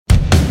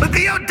Let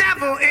the old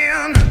devil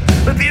in.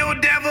 Let the old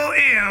devil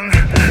in.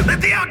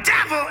 Let the old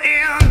devil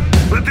in.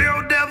 Let the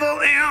old devil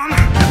in.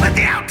 Let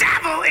the old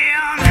devil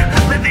in.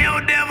 Let the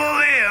old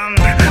devil in.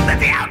 Let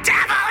the old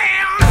devil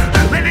in.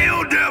 Let the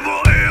old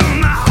devil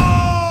in. The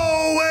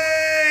whole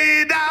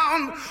way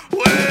down.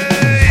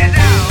 Way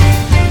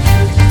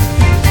down.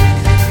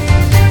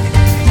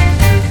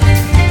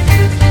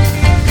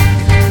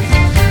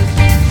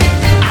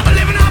 I've been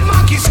living on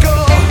monkey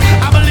skull.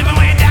 I've been living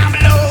way down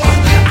below.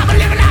 I've been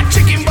living on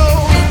chicken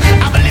bone.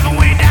 I've been living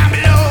way down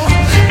below.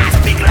 I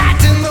speak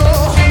Latin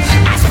though.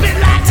 I spit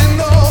Latin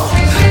though.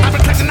 I've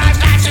been collecting knives,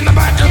 knives in the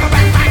back of the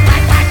back.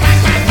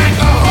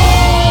 The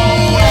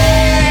whole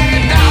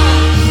way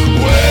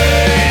down,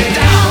 way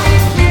down.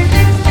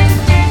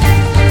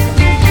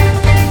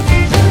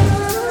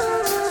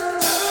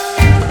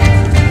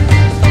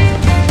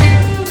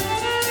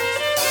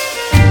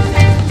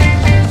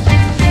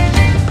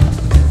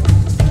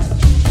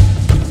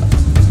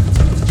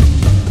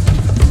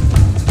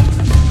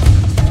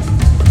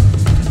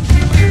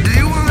 Do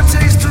you wanna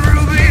taste the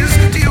rubies?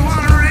 Do you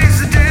wanna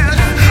raise the dead?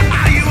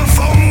 Are you a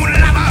full moon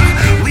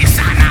lover? We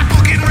sign our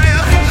book in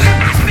red.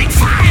 I speak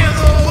fire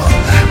though.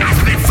 I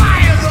spit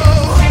fire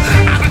though.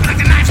 I've been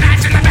collecting knives,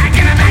 knives in the back,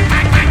 in the back.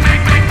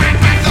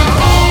 The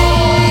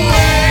whole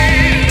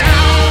way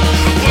down,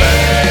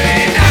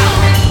 way down.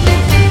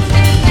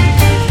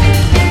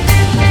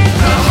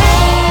 The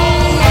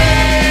whole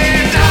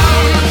way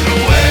down,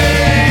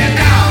 way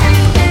down.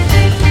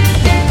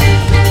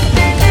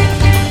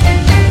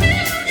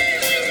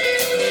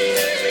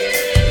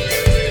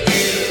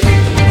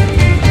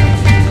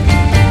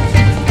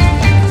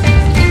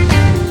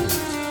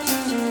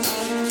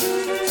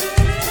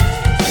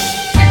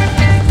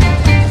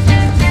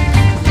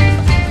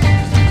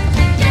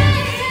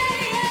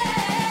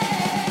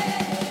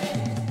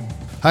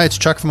 Hi, it's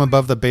Chuck from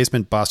Above the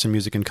Basement, Boston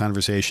Music and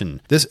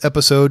Conversation. This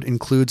episode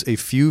includes a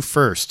few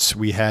firsts.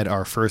 We had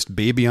our first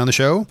baby on the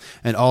show,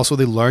 and also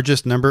the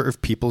largest number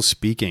of people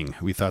speaking.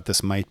 We thought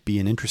this might be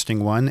an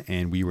interesting one,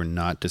 and we were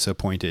not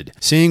disappointed.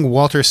 Seeing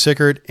Walter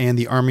Sickert and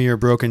the Army of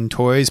Broken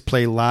Toys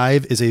play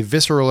live is a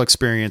visceral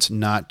experience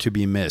not to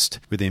be missed.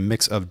 With a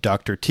mix of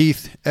Dr.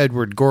 Teeth,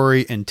 Edward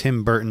Gorey, and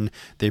Tim Burton,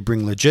 they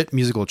bring legit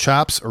musical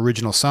chops,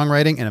 original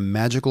songwriting, and a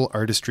magical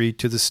artistry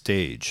to the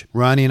stage.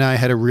 Ronnie and I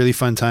had a really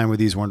fun time with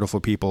these wonderful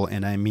people,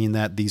 and I mean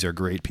that these are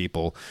great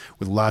people.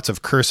 With lots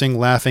of cursing,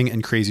 laughing,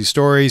 and crazy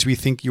stories, we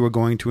think you are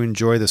going to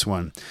enjoy this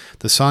one.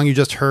 The song you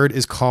just heard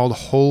is called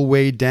Whole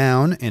Way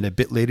Down, and a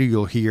bit later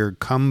you'll hear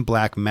Come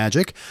Black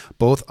Magic,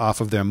 both off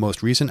of their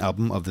most recent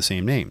album of the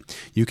same name.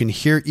 You can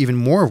hear even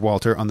more of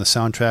Walter on the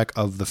soundtrack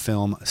of the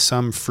film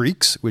Some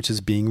Freaks, which is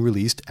being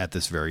released at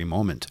this very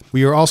moment.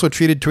 We are also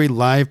treated to a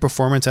live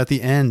performance at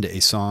the end,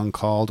 a song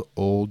called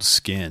Old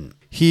Skin.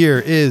 Here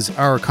is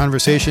our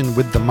conversation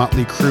with the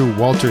Motley Crue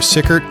Walter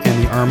Sickert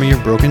and the Army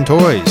of Broken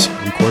Toys,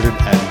 recorded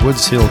at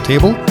Woods Hill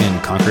Table in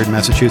Concord,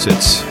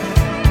 Massachusetts.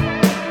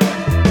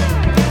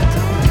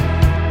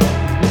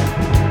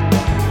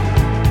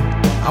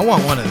 I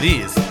want one of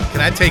these. Can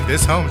I take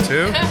this home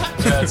too?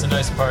 Yeah, it's a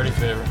nice party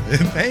favor.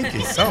 Thank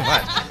you so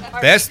much.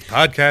 Best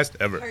podcast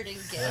ever.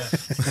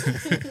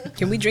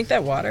 Can we drink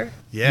that water?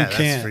 Yeah, You that's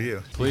can. for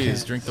you.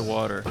 Please drink the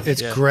water.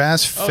 It's Yeah.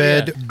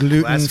 grass-fed, Oh, yeah.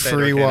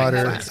 gluten-free Grass-fed water.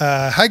 organic.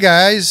 Hi,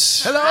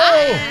 guys.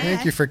 Hello.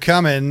 Thank you for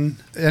coming.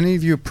 Any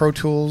of you Pro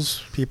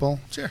Tools people?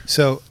 Sure.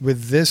 So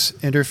with this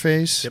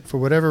interface, Yep. for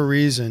whatever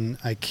reason,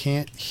 I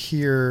can't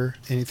hear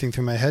anything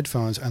through my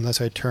headphones unless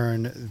I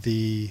turn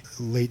the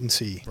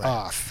latency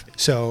off.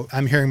 So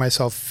I'm hearing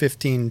myself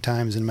 15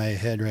 times in my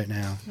head right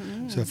now.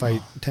 So if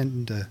I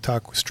tend to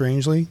talk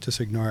strangely,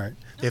 just ignore it.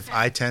 If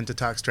I tend to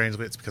talk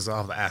strangely, it's because of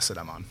all the acid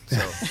I'm on.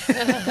 So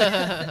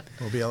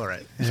we'll be all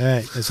right. All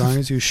right, as long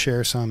as you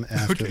share some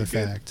after Okay, the good.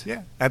 fact.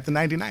 Yeah, at the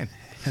 99.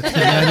 At the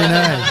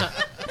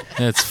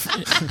 99.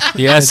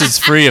 The acid's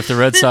free if the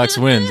Red Sox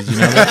win. Did you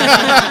know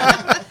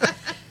that?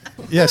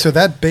 Yeah, so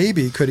that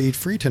baby could eat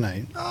free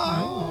tonight.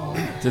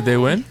 Did they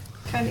win?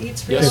 Kind of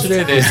eats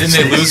Yesterday, didn't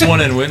they lose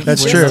one and win?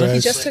 That's win true. another? He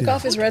just took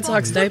off his Red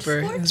Sox diaper.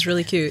 It was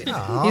really cute.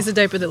 He's a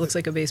diaper that looks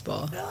like a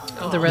baseball.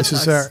 The Red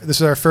This Sox.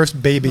 is our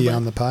first baby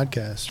on the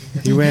podcast.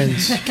 He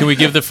wins. Can we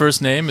give the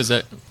first name? Is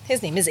that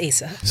His name is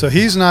Asa. So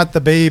he's not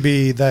the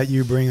baby that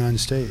you bring on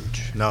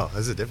stage. No,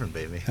 that's a different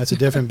baby. That's a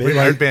different baby.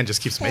 Weird Band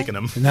just keeps making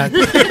them. Not,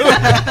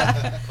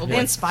 They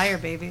inspire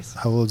babies.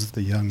 how old is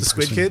the young The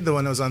Squid person? Kid, the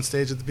one that was on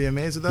stage at the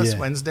BMAs with us, Yeah.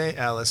 Wednesday,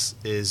 Alice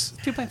is...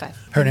 2.5.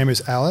 Her name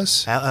is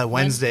Alice.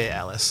 Wednesday,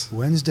 Alice.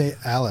 Wednesday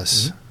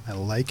Alice. I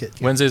like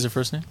it. Wednesday's her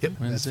first name? Yep.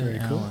 That's Wednesday. very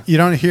cool. Alice. You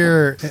don't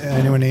hear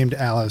anyone named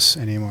Alice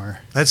anymore.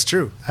 That's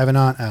true. I have an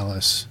Aunt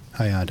Alice.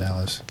 Hi, Aunt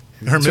Alice.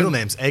 Her middle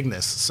name's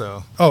Agnes,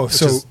 so... Oh, which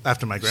so- is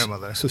after my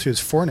grandmother. So she has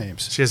 4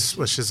 names. She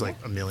has like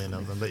a million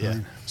of them, but yeah.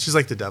 Right. She's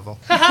like the devil.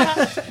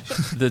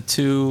 The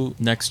two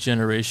next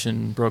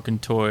generation broken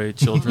toy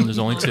children, there's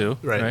only 2.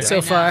 Right, yeah.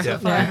 So far. Yeah.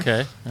 Yeah.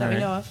 Okay. That all we right.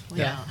 know of.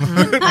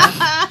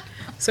 Yeah.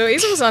 So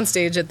Asa was on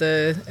stage at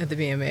the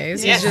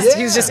BMAs. Yes.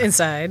 He was just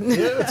inside.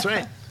 Yeah, that's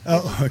right.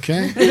 Oh,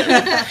 okay.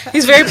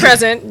 He's very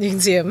present. You can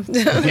see him.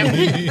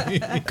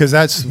 Because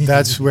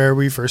that's where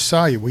we first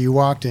saw you. We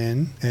walked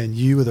in, and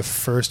you were the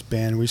first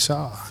band we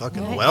saw.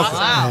 Fucking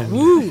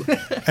welcome.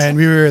 And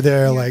we were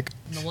there like,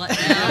 What?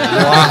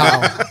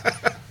 wow.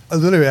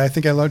 Literally, I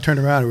think I turned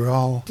around. We were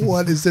all,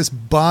 what is this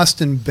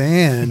Boston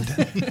band?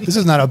 This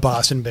is not a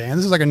Boston band.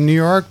 This is like a New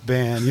York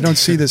band. You don't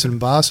see this in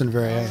Boston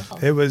very.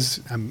 It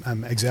was.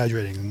 I'm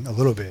exaggerating a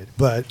little bit,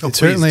 but it's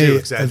certainly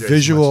a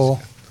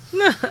visual.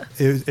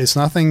 It's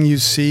nothing you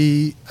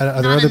see.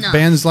 Are there other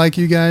bands like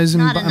you guys in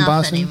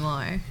Boston?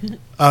 Anymore.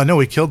 Oh no,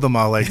 we killed them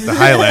all like the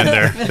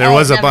Highlander. There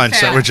was a bunch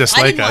that were just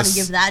like I didn't want us. to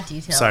give that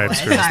detail Sorry, away.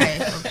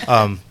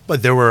 I'm screwed.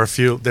 But there were a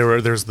few.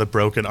 There's the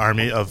Broken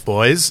Army of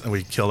Boys, and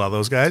we killed all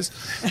those guys.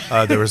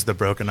 There was the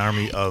Broken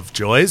Army of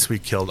Joys. We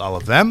killed all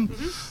of them.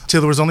 Till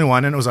there was only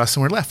one, and it was us,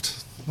 and we're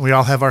left. We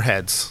all have our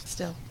heads.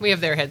 Still. We have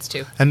their heads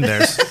too. And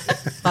theirs.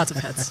 Lots of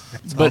heads.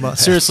 But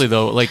seriously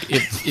though, like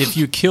if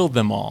you killed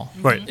them all,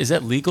 Right. is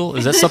that legal?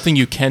 Is that something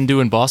you can do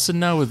in Boston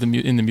now with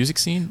in the music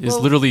scene? Is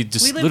Well, literally we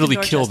just lived in literally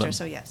kill Dorchester, them?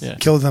 so yes. Yeah.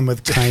 Kill them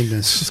with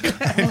kindness.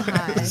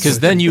 Because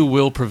then you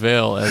will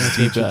prevail as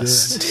the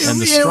best and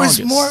the It was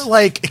strongest. more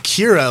like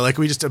Akira, like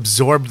we just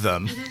absorbed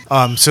them.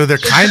 So they're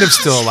kind of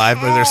still alive,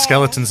 but their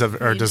skeletons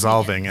are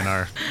dissolving in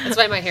our, That's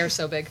why my hair's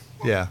so big.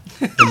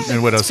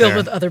 in Widow's Filled hair.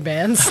 with other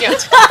bands. Yeah.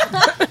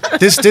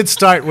 This did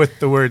start with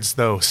the words,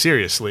 though,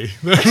 seriously.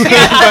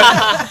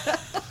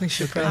 We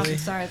should probably. I'm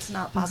sorry, it's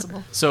not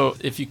possible. So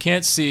if you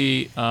can't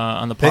see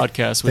on the They-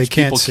 podcast, they which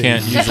can't people see.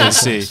 can't usually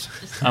see,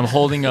 I'm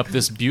holding up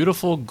this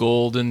beautiful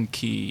golden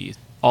key.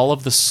 All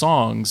of the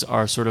songs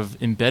are sort of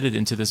embedded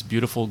into this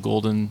beautiful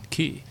golden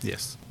key.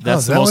 Yes.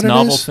 That's is the that most what it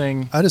novel is?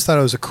 thing. I just thought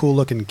it was a cool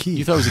looking key.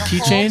 You thought it was a Whole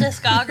keychain?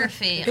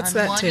 discography It's on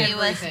that one too.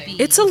 USB.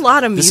 It's a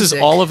lot of This music.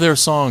 is all of their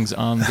songs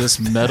on this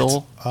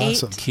metal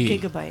awesome. 8 key.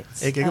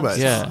 gigabytes. 8 gigabytes.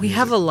 Yeah. We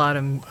have a lot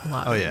of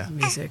Oh, yeah.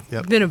 music.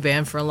 Yep. We've been a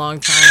band for a long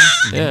time.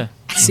 Yeah.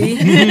 See,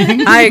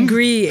 I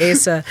agree,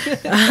 Asa.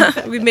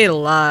 We've made a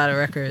lot of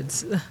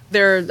records.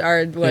 There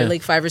are Yeah.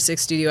 like 5 or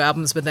 6 studio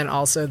albums, but then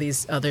also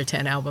these other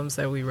 10 albums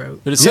that we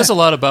wrote. But it says a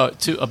lot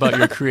about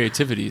your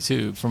creativity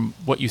too, from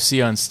what you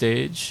see on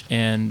stage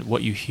and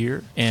what you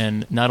hear,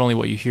 and not only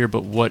what you hear,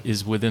 but what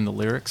is within the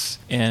lyrics,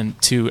 and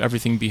to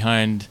everything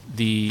behind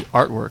the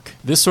artwork.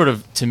 This sort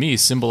of, to me,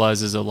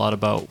 symbolizes a lot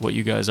about what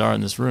you guys are in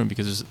this room,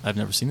 because I've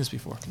never seen this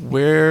before.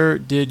 Where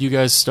did you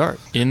guys start?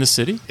 In the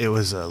city? It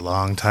was a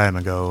long time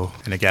ago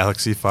in a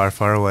galaxy far,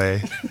 far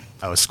away.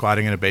 I was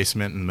squatting in a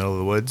basement in the middle of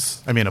the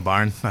woods. I mean, a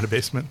barn, not a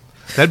basement.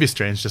 That'd be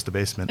strange, just a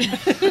basement.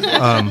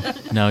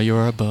 Now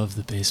you're above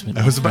the basement.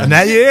 I was about,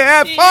 now,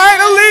 yeah,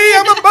 finally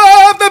I'm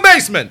above the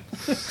basement.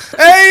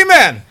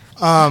 Amen.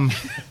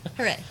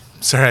 Hooray.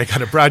 Sorry, I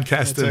got it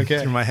broadcasted That's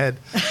okay. through my head.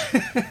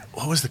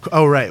 What was the?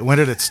 Oh, right. When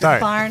did it start?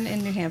 Barn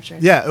in New Hampshire.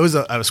 Yeah, it was.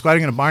 I was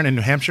squatting in a barn in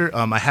New Hampshire.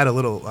 I had a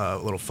little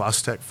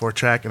Fostech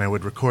 4-track, and I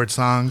would record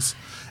songs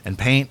and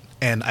paint.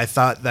 And I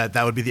thought that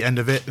would be the end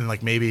of it, and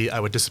like maybe I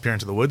would disappear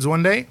into the woods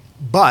one day.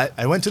 But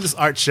I went to this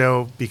art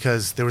show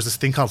because there was this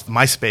thing called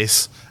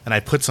MySpace, and I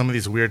put some of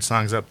these weird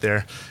songs up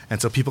there,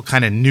 and so people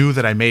kind of knew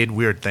that I made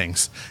weird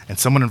things. And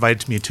someone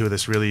invited me to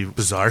this really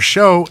bizarre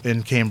show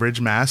in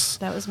Cambridge, Mass.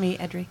 That was me,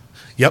 Edry.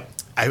 Yep.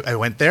 I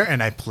went there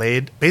and I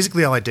played.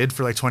 Basically, all I did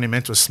for like 20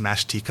 minutes was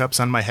smash teacups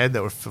on my head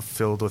that were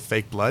filled with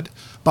fake blood.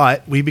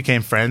 But we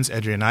became friends,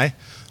 Edry and I.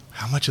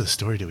 How much of the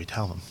story do we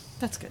tell them?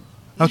 That's good.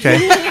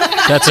 Okay.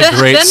 That's a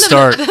great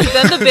start. Then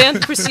the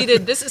band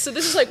proceeded. This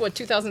is like what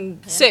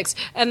 2006,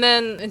 and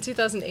then in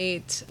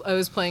 2008, I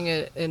was playing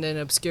in an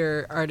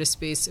obscure artist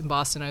space in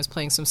Boston. I was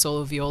playing some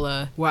solo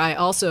viola, where I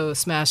also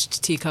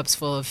smashed teacups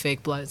full of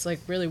fake blood. It's like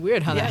really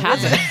weird how that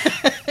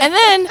happened. And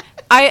then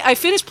I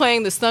finished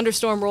playing. This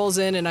thunderstorm rolls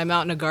in, and I'm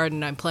out in a garden.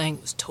 And I'm playing.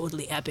 It was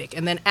totally epic.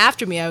 And then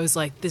after me, I was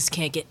like, this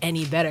can't get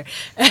any better.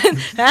 And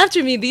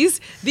after me, these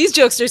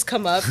jokesters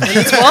come up, and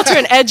it's Walter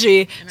and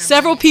Edry,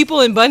 several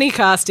people in bunny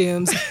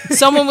costumes,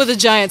 someone with a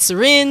giant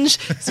syringe.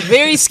 It's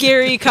very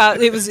scary.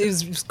 It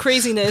was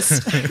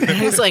craziness. And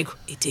I was like,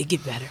 it did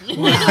get better.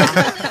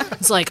 Wow.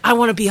 It's like, I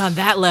want to be on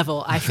that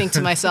level, I think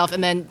to myself.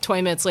 And then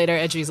 20 minutes later,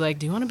 Edry's like,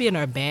 do you want to be in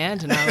our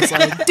band? And I was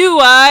like, do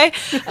I?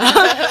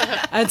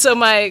 And so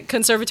my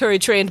conservatory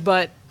trained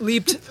butt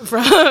leaped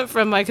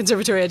from my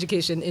conservatory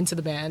education into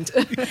the band.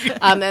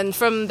 And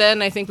from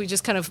then, I think we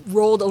just kind of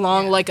rolled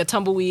along like a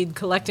tumbleweed,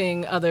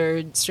 collecting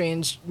other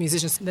strange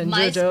musicians. Then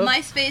JoJo.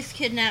 MySpace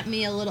kidnapped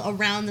me a little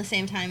around the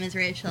same time as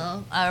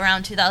Rachel.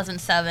 Around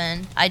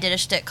 2007, I did a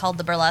shtick called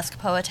The Burlesque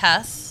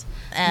Poetess.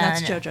 And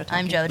that's JoJo talking.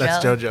 I'm JoJo.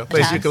 That's JoJo.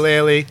 Plays Yes.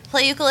 ukulele.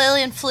 Play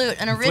ukulele and flute.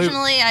 And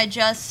originally, I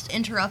just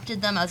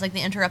interrupted them. I was like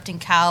the interrupting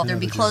cow. There'd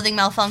be clothing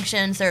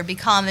malfunctions. There would be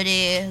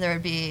comedy. There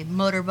would be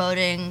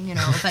motorboating,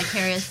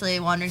 vicariously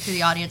wandering through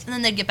the audience. And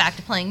then they'd get back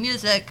to playing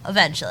music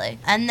eventually.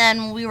 And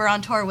then we were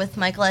on tour with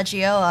Mike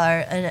Leggio,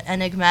 our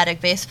enigmatic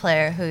bass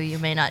player, who you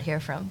may not hear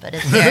from, but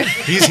is here.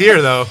 He's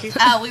here, though.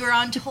 We were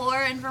on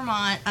tour in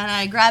Vermont, and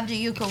I grabbed a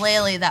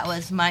ukulele that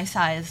was my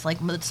size, like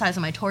the size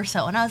of my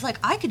torso. And I was like,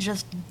 I could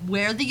just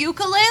wear the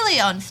ukulele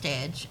on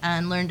stage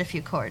and learned a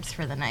few chords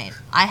for the night.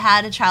 I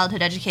had a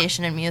childhood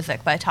education in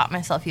music, but I taught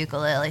myself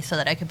ukulele so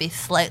that I could be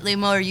slightly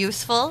more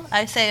useful.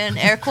 I say in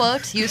air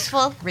quotes,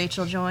 useful.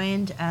 Rachel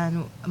joined,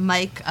 and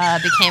Mike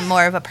became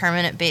more of a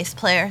permanent bass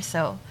player,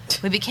 so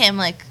we became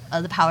like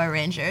the Power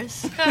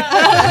Rangers,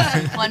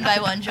 one by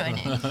one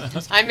joining.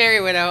 I'm Mary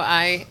Widow.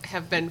 I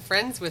have been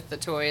friends with the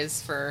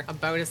Toys for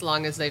about as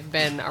long as they've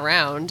been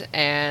around,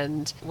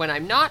 and when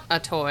I'm not a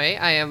toy,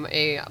 I am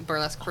a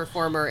burlesque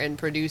performer and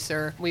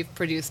producer. We've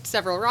produced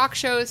several rock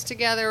shows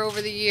together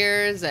over the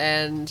years,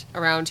 and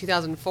around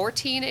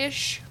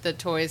 2014-ish, the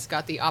Toys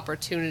got the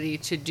opportunity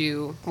to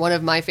do one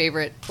of my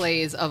favorite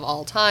plays of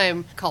all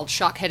time called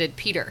Shock-Headed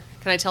Peter.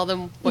 Can I tell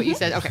them what you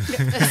said? Okay.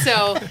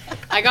 So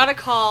I got a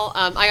call.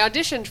 I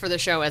auditioned for the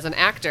show as an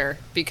actor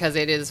because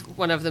it is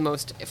one of the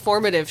most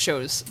formative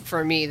shows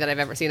for me that I've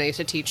ever seen. I used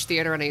to teach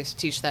theater, and I used to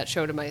teach that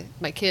show to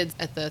my kids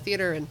at the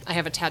theater, and I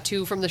have a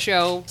tattoo from the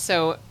show.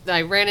 So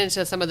I ran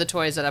into some of the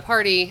Toys at a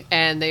party,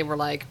 and they were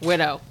like,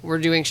 Widow, we're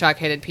doing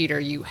Shock-Headed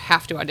Peter. You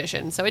have to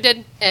audition. So I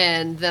did.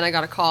 And then I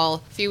got a call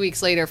a few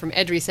weeks later from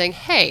Edry saying,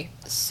 hey,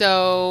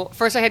 so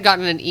first I had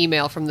gotten an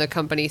email from the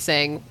company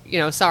saying,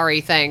 sorry,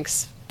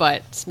 thanks,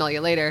 but smell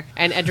you later.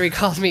 And Edry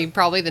called me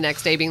probably the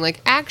next day being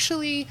like,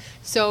 actually,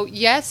 so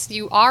yes,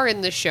 you are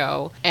in the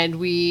show, and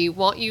we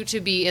want you to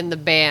be in the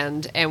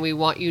band, and we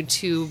want you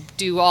to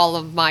do all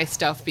of my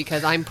stuff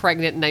because I'm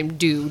pregnant and I'm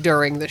due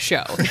during the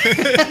show.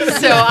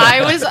 So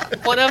I was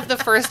one of the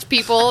first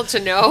people to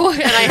know,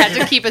 and I had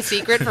to keep a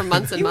secret for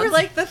months and You months. were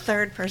like the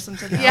third person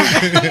to know.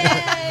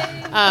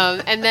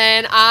 Yeah. And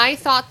then I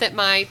thought that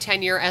my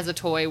tenure as a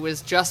toy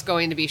was just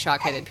going to be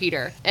Shock-Headed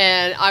Peter.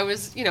 And I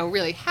was,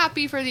 really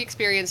happy for the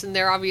experience, and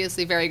they're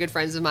obviously very good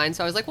friends of mine.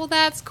 So I was like, well,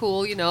 that's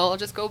cool, I'll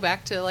just go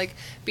back to,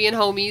 being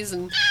homies.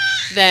 And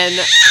then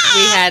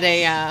we had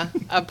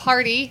a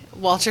party.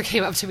 Walter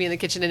came up to me in the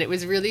kitchen, and it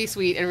was really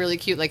sweet and really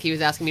cute, like he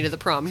was asking me to the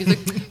prom. He's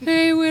like,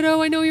 hey,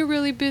 Widow, I know you're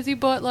really busy,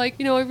 but, I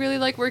really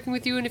like working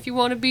with you, and if you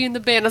want to be in the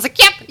band. I was like,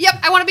 yep,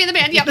 I want to be in the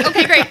band. Yep,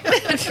 okay, great.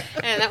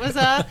 And that was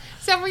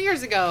several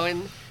years ago,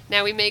 and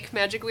now we make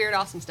magic, weird,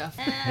 awesome stuff.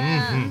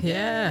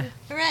 Yeah.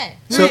 Hooray.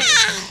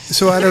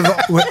 So out of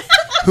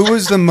who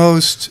was the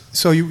most?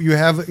 So you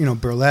have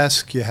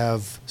burlesque, you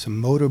have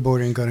some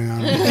motorboating going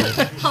on.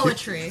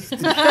 Poetry.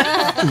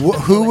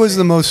 Who was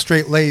the most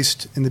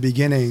straight-laced in the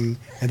beginning,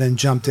 and then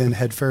jumped in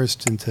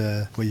headfirst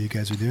into what you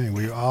guys were doing?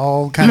 Were you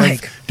all kind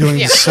of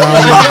doing some?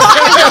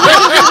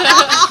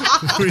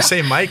 We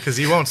say Mike because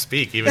he won't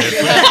speak even if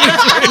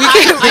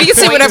We can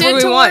say whatever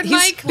we Toward want.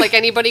 Mike, like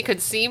anybody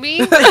could see me.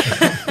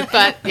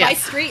 But By yeah.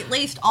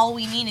 straight-laced, all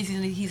we mean is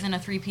he's in a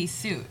three-piece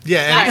suit.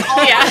 yeah.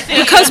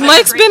 Because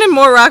Mike's been in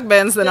more rock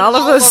bands than all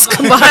of us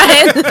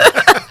combined.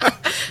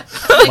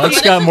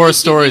 Mike's got more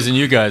stories than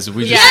you guys.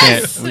 We just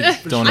Yes.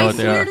 can't. We don't know I what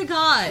they swear are. to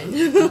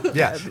God.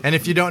 Yeah, and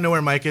if you don't know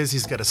where Mike is,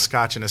 he's got a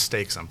scotch and a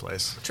steak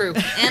someplace. True. And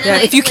a Yeah,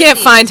 nice if you can't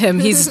lady. find him,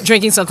 he's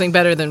drinking something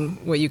better than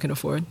what you can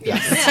afford. Yeah,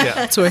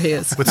 That's where he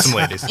is. with some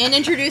ladies. And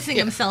introducing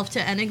himself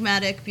to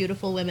enigmatic,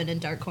 beautiful women in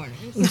dark corners.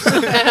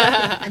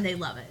 And they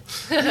love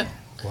it.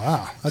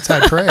 Wow, that's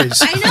high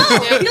praise. I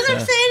know. He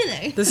doesn't say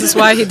anything. This is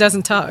why he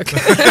doesn't talk.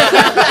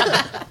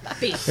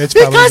 It's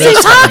probably Because he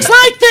best. talks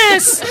like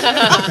this.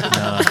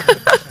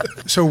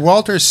 So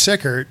Walter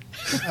Sickert,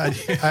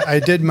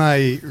 I did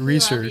my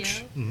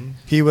research.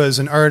 He was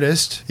an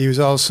artist. He was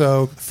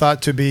also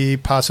thought to be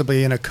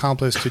possibly an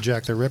accomplice to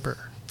Jack the Ripper.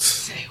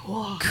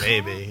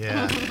 Maybe,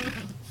 yeah.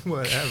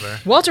 Whatever.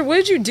 Walter, what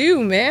did you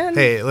do, man?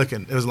 Hey, look,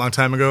 it was a long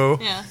time ago.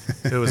 Yeah.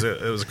 It was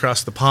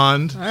across the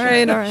pond. All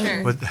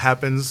right. What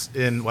happens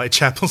in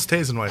Whitechapel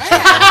stays in Whitechapel.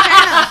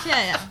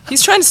 Yeah.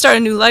 He's trying to start a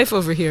new life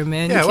over here,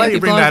 man. Yeah, you why can't do you be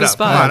bring blowing that up up?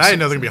 the Come spot. on, I didn't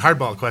know there could be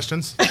hardball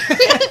questions.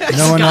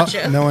 No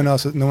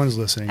one's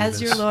listening. As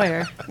to your this.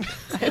 lawyer,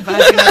 I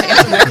advise you not to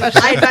answer my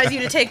question. I advise you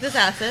to take this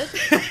acid.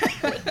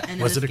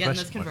 And Was it a get in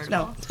this question?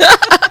 convertible.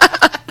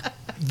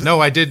 No,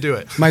 I did do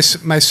it. My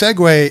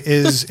segue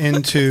is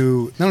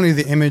into not only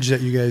the image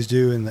that you guys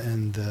do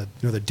and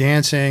the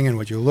dancing and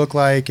what you look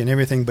like and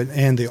everything, but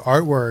and the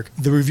artwork.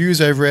 The reviews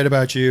I've read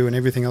about you and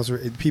everything else,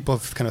 people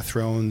have kind of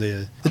thrown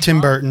the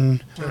Tim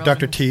Burton,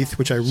 Dr. Teeth,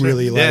 which I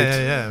really liked.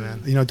 Yeah,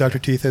 man. You know who Dr.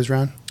 Teeth is,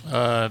 Ron?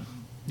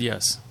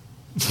 Yes.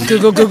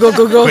 Google. Quick, Google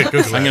I'm that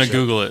gonna shit.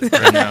 Google it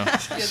right now.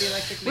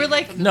 We're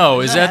like No,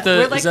 is that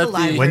we're the like is that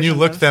live the When you version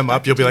look of them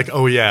up, you'll be like,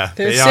 oh yeah,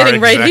 They're they sitting are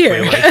right exactly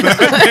here.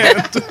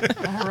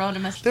 like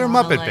Hieronymus They're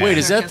Blonde, Muppet like, Band. Wait,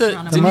 is that the?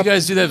 Circus Didn't you Muppet-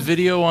 guys do that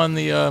video on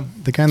the?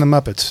 The guy in the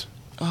Muppets.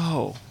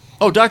 Oh,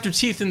 Dr.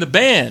 Teeth in the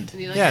band.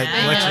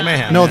 Yeah, Electric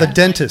Mayhem. No, the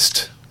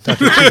dentist.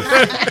 Dr.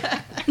 Teeth.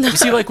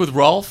 Was he like with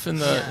Rolf in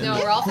the?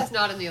 No, Ralph is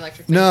not in the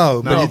Electric.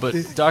 No, No, but,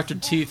 but Dr.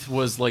 Teeth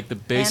was like the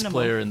bass Animal.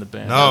 player in the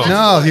band. No.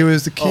 no, he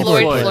was the keyboard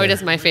Floyd, player. Floyd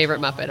is my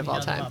favorite Muppet of all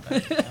time. What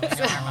did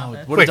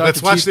Quick, Dr.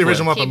 let's watch Teeth the play?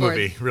 original Muppet Keyboard.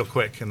 movie real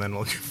quick, and then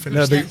we'll finish.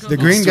 No, that. the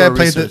green Let's guy do our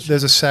played research.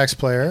 there's a sax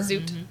player,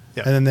 Zoot.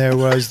 Yeah. and then there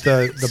was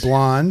the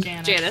blonde.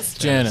 Janice.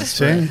 Janice.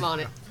 See? I'm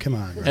on it. Come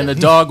on. And the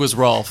dog was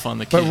Rolf on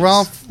the keys. But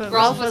Ralph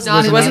Ralph was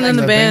not He in wasn't the in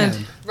the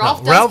band. Ralph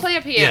does Ralph play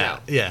a piano.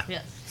 Yeah.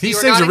 Yes. He You are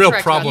sings not a real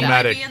incorrect about that.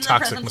 problematic, Be in the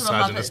toxic, presence of a Muppet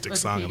misogynistic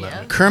song in that.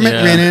 Wikipedia. Kermit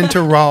Yeah. ran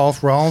into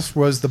Rolf. Rolf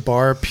was the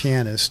bar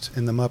pianist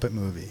in the Muppet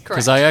movie.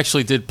 Because Correct. I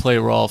actually did play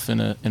Rolf in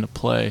a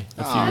play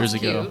a few years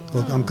ago, cute.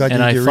 Well, I'm glad and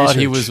you I did your thought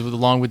he research. was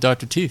along with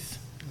Dr. Teeth.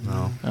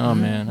 No. Oh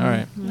man! All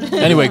right.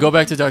 Anyway, go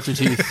back to Dr.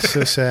 Teeth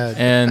So sad.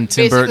 and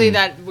Tim Basically,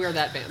 Burton. we're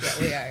that band.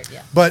 We are,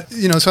 yeah. But,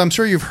 so I'm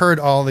sure you've heard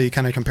all the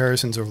kind of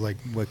comparisons of like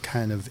what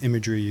kind of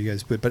imagery you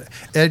guys put. But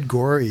Ed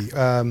Gorey,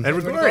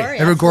 Edward Gorey.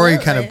 Edward Gorey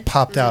kind absolutely. of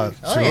popped out.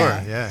 Oh, Sure,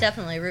 yeah. yeah.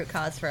 Definitely root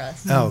cause for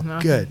us. Oh,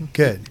 good.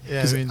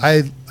 Yeah, 'Cause I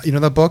mean- you know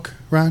that book,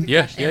 Ron?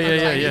 Yeah.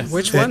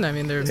 Which It- one? I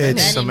mean, there are it's- many,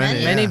 so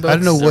many. many yeah. books. I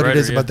don't know The what it writer,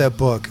 is yeah. about that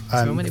book.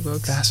 I'm many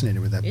books.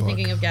 fascinated with that You're book.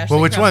 thinking of Gash. Well,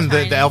 which one?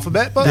 The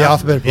alphabet book? The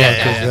alphabet book.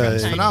 Yeah,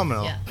 is, it's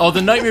phenomenal. Yeah. Oh,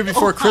 The Nightmare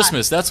Before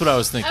Christmas. That's what I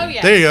was thinking. Oh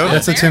yeah. There you go.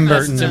 That's a Tim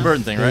That's Burton. the Tim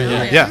Burton thing, right?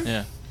 Yeah. Yeah.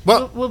 Yeah.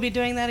 Well, We'll be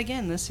doing that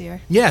again this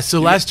year. yeah. So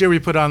last year we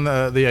put on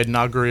the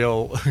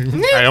inaugural.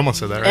 I almost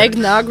said that right.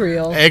 Eggnog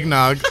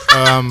Eggnog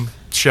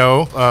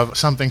show of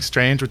Something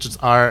Strange, which is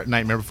our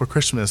Nightmare Before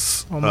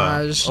Christmas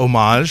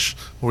homage,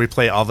 where we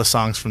play all the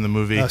songs from the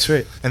movie. Oh,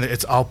 sweet. And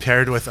it's all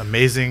paired with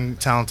amazing,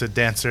 talented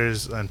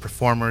dancers and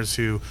performers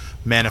who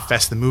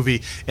manifest the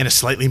movie in a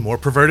slightly more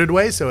perverted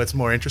way, so it's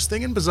more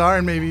interesting and bizarre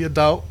and maybe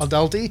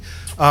adulty.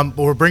 But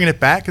we're bringing it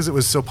back because it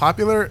was so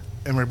popular,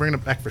 and we're bringing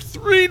it back for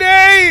 3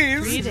 days.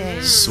 3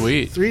 days.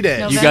 Sweet. 3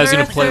 days. You guys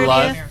gonna November play 30th,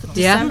 live?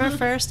 Yeah. December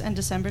 1st and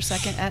December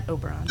 2nd at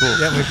Oberon.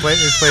 Yeah, we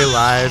play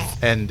live,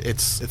 and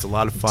it's a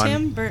lot of fun.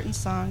 Tim Burton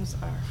songs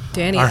are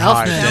Danny Are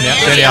hard. Elfman.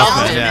 Danny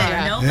Elfman,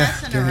 yeah. No Yeah,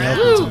 messing Danny around.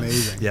 Elfman's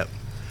amazing. Yep.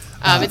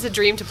 It's a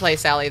dream to play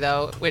Sally,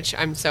 though, which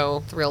I'm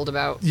so thrilled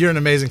about. You're an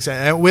amazing singer.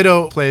 And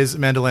Widow plays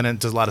mandolin and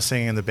does a lot of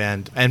singing in the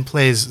band and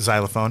plays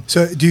xylophone.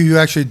 So, do you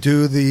actually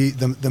do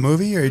the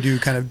movie, or do you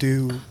kind of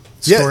do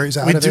stories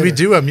out we of do, it? we or-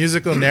 do a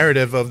musical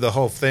narrative of the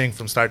whole thing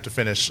from start to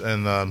finish,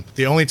 and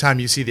the only time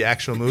you see the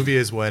actual movie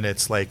is when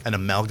it's like an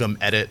amalgam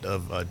edit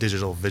of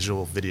digital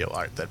visual video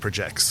art that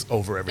projects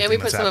over everything. And we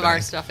put that's some of our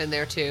happening. stuff in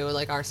there, too,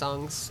 like our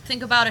songs.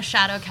 Think about a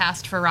shadow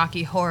cast for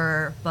Rocky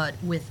Horror, but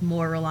with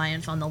more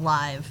reliance on the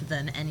live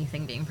than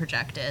anything being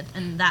projected.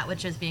 And that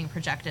which is being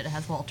projected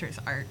has Walter's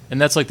art.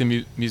 And that's like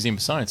the Museum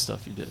of Science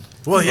stuff you did.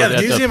 Well, yeah, At the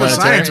the Museum of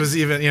planetarium. Science was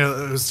even,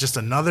 it was just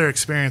another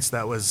experience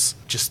that was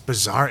just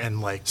bizarre and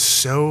like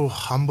so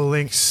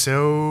humbling,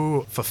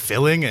 so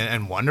fulfilling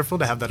and wonderful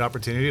to have that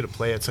opportunity to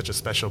play at such a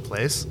special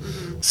place.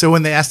 So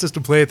when they asked us to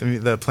play at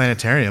the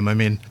planetarium, I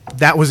mean,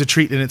 that was a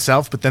treat in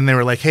itself, but then they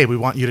were like, hey, we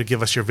want you to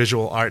give us your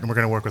visual art, and we're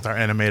going to work with our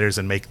animators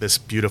and make this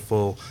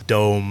beautiful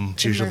dome.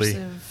 It's usually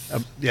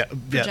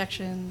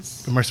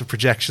projections. immersive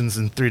projections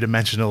and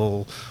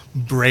three-dimensional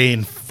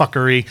brain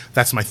fuckery.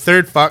 That's my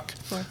third fuck.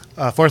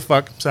 Fourth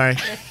fuck, sorry.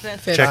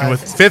 Checking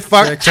with fifth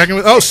fuck. Checking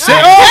with six. Oh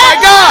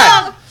my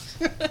god.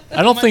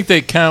 I don't think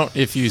they count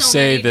if you So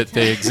say many. that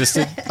they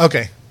existed.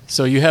 Okay.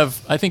 So you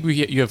have, I think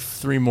you have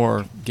 3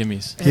 more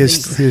gimmies. He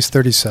is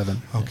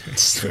 37. Okay.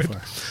 So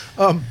far.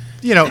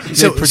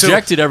 They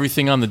projected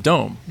everything on the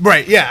dome.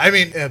 Right, yeah. I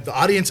mean, the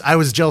audience, I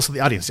was jealous of the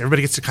audience.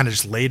 Everybody gets to kind of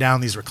just lay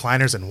down these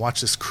recliners and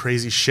watch this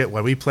crazy shit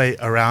while we play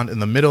around in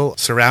the middle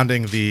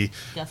surrounding the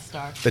Death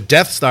Star.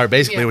 Death Star,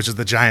 basically, Yeah. which is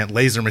the giant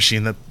laser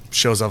machine that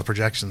shows all the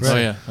projections. Oh,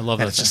 yeah. I love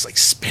And that it's thing. just like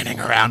spinning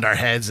around our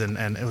heads, and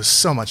it was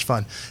so much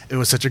fun. It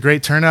was such a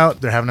great turnout.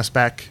 They're having us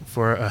back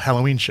for a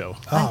Halloween show.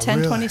 On Oh,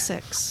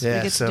 10/26, Yeah,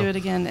 we get so- to do it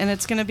again, and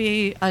it's going to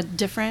be a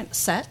different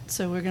set.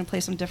 So we're going to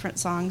play some different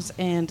songs,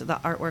 and the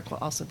artwork will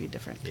also be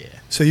different. Yeah.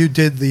 So you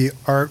did the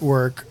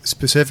artwork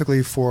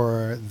specifically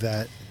for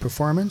that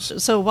performance?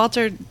 So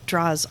Walter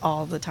draws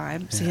all the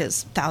time. So he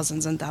has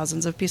thousands and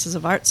thousands of pieces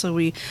of art. So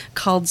we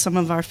culled some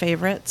of our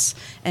favorites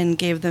and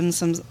gave them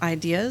some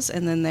ideas,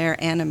 and then their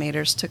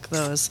animators took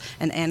those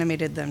and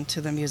animated them to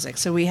the music.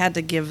 So we had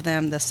to give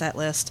them the set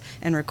list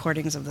and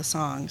recordings of the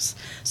songs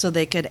so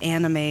they could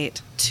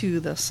animate to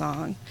the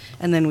song.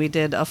 And then we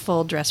did a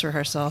full dress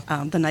rehearsal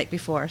the night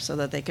before so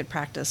that they could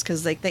practice,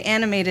 because they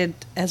animated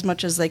as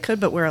much as they could,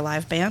 but we're a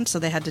live band, so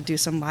they had to do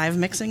some live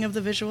mixing of the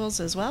visuals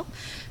as well.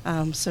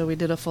 So we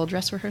did a full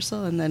dress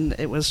rehearsal, and then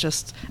it was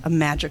just a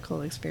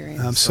magical experience.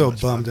 I'm so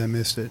bummed I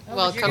missed it.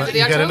 Well, come to You the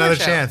got October another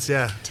show. chance,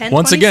 yeah. 10/26.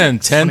 Once again,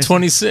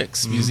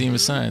 10/26, Museum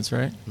of Science,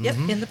 right? Yep,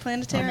 in the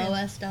planetarium.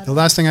 The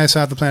last thing I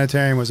saw at the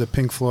planetarium was a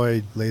Pink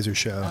Floyd laser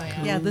show.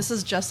 Yeah, this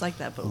is just like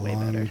that, but A way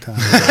long better. time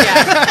ago.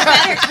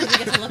 Better because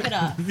we get to look it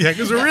up. Yeah,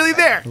 because we're really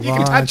there. You can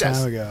Long touch time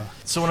us. ago.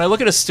 So when I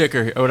look at a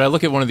sticker, or when I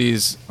look at one of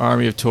these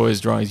Army of Toys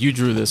drawings, you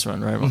drew this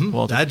one, right,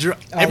 Walter? I drew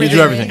You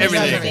drew everything.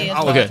 Everything.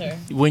 All of it. Okay.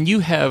 When you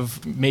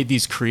have made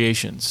these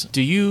creations,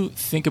 do you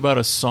think about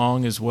a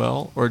song as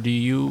well, or do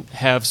you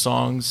have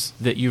songs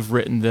that you've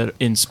written that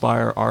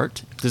inspire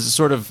art? Does it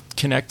sort of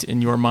connect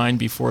in your mind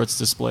before it's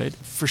displayed?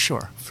 For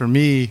sure. For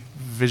me,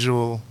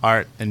 visual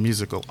art and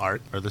musical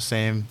art are the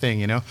same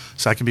thing, you know?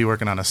 So I can be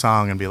working on a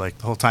song and be like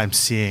the whole time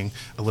seeing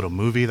a little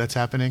movie that's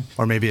happening,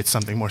 or maybe it's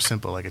something more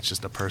simple, like it's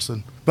just a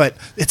person. But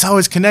it's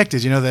always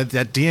connected, you know,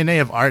 that DNA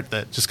of art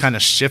that just kind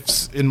of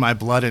shifts in my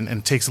blood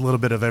and takes a little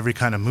bit of every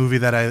kind of movie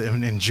that I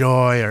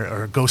enjoy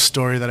or ghost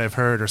story that I've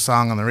heard or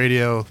song on the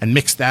radio and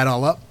mix that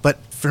all up. But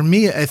for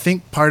me, I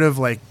think part of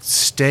like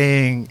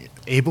staying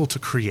able to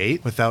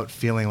create without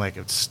feeling like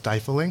it's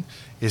stifling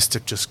is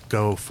to just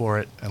go for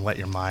it and let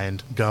your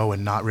mind go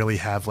and not really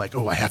have like,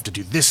 oh, I have to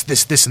do this,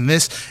 and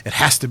this. It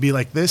has to be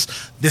like this.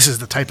 This is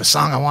the type of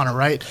song I want to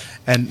write.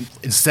 And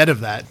instead of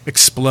that,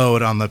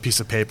 explode on the piece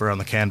of paper, on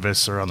the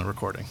canvas, or on the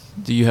recording.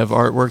 Do you have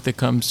artwork that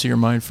comes to your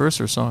mind first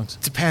or songs?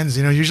 Depends.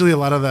 You know, usually a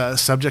lot of the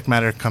subject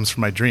matter comes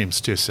from my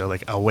dreams too. So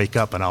like I'll wake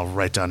up and I'll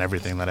write down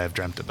everything that I've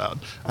dreamt about.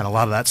 And a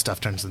lot of that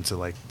stuff turns into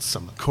like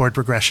some chord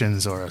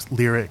progressions or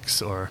lyrics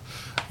or,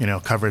 you know,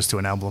 covers to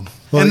an album.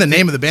 Well, and the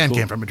name of the band cool.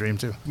 came from a dream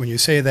too. When you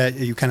say that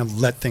you kind of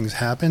let things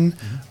happen,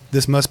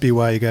 this must be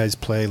why you guys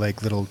play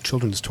like little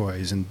children's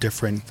toys and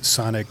different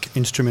sonic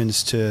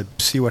instruments to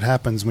see what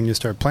happens when you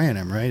start playing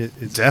them, right?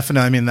 It's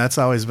Definitely. I mean, that's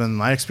always been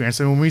my experience.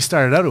 And when we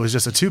started out, it was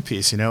just a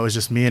two-piece, you know. It was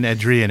just me and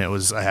Edri, and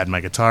I had my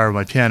guitar,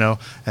 my piano,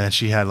 and then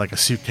she had like a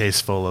suitcase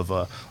full of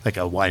like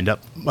a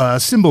wind-up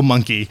cymbal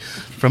monkey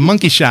from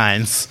Monkey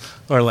Shines,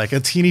 or like a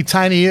teeny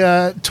tiny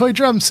toy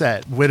drum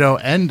set. Widow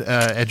and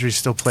Edri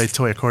still play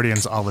toy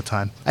accordions all the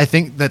time. I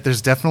think that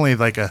there's definitely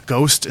like a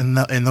ghost in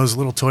those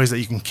little toys that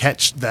you can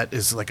catch that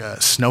is like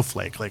a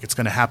snowflake. Like it's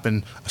going to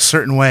happen a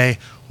certain way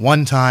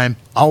one time,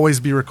 always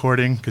be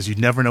recording because you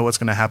never know what's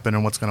going to happen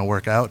and what's going to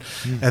work out,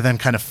 and then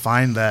kind of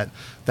find that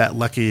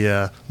lucky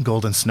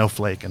golden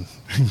snowflake and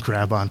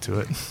grab onto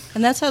it.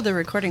 And that's how the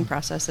recording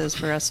process is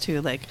for us too.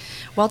 Like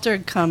Walter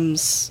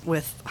comes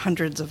with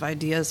hundreds of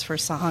ideas for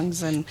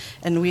songs, and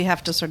we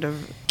have to sort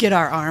of get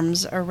our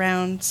arms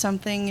around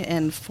something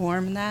and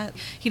form that.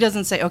 He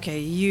doesn't say, okay,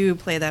 you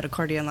play that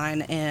accordion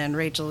line, and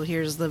Rachel,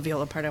 here's the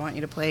viola part I want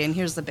you to play, and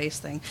here's the bass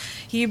thing.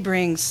 He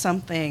brings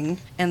something,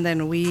 and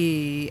then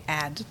we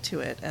add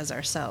to it as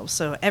ourselves.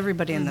 So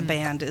everybody in the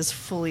band is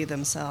fully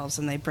themselves,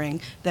 and they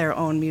bring their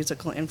own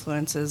musical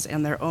influences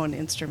and their own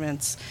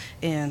instruments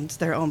and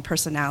their own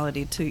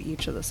personality to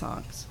each of the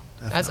songs.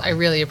 I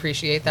really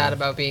appreciate that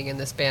about being in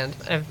this band.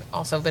 I've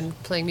also been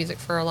playing music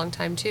for a long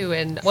time too,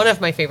 and one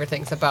of my favorite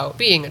things about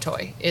being a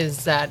toy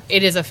is that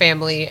it is a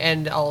family,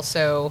 and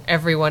also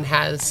everyone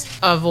has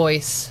a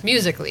voice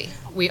musically.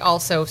 We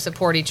also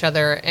support each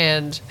other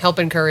and help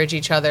encourage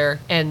each other.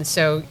 And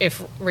so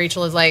if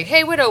Rachel is like,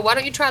 hey, Widow, why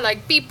don't you try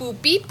like beep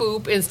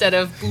boop instead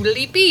of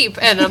boodly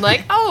beep? And I'm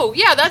like, oh,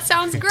 yeah, that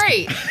sounds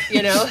great.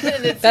 You know?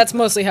 And That's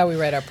mostly how we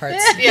write our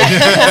parts. yeah.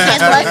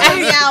 It's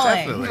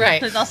like meowing.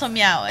 Right. There's also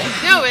meowing.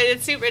 No,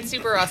 it's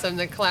super awesome.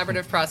 The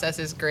collaborative process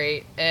is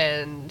great,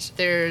 and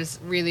there's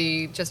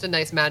really just a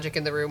nice magic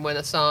in the room when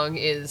a song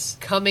is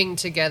coming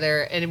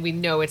together and we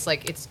know it's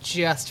like it's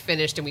just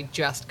finished and we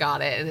just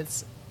got it, and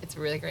it's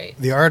really great.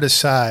 the artist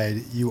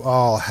side, you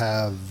all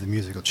have the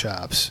musical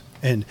chops.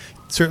 And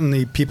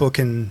certainly people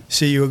can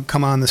see you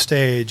come on the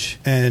stage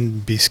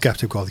and be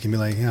skeptical. They can be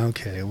like,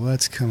 okay,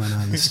 what's coming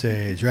on the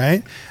stage,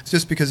 right? It's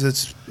just because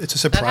it's a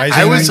surprising.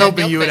 I was I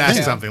hoping you would don't think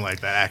ask so. something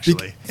like that,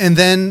 actually. And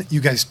then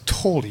you guys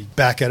totally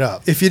back it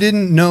up. If you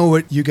didn't know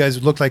what you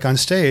guys looked like on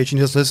stage and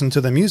you just listen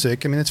to the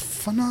music, I mean, it's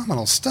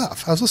phenomenal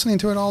stuff. I was listening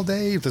to it all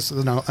day, this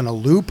on a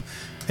loop,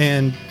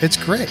 and it's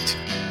great.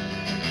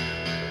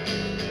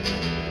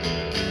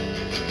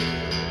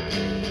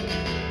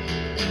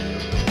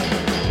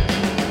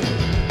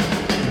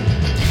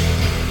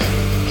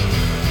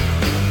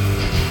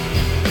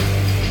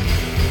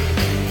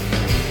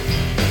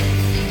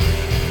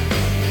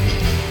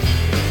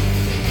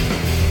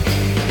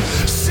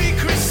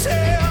 Secret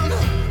sin,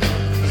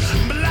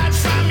 blood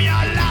from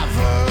your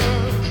lover,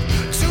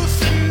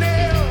 tooth and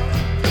nail,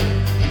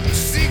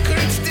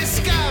 secrets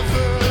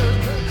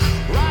discovered,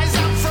 rise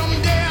up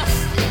from death,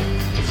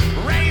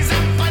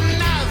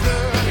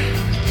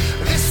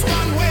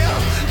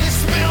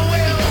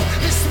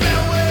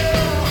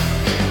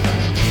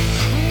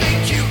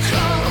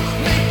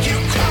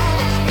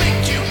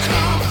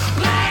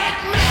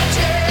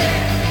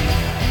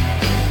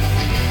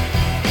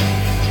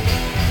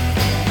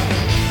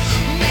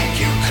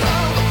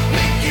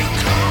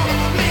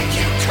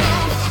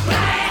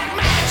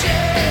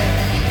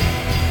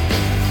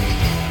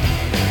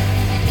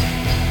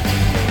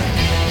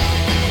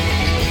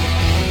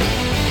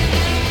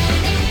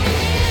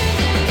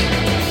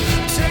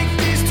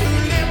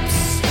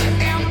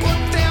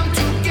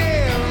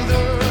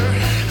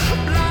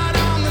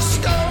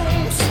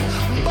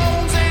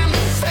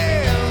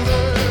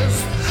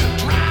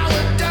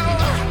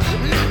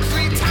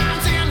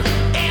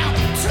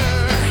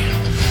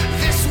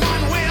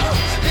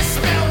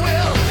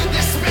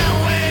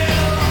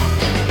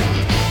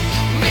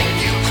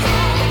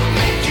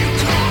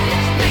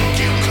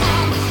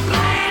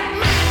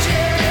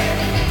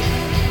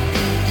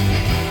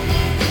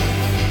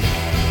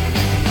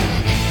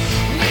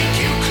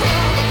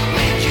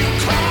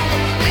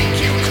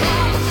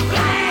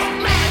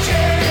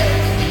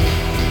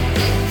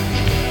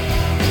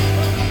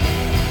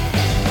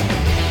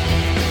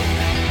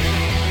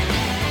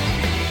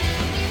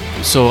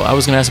 So I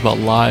was going to ask about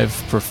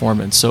live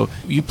performance. So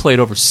you played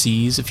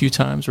overseas a few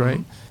times, right?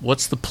 Mm-hmm.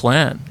 What's the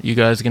plan? You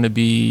guys going to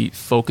be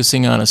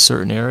focusing on a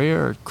certain area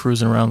or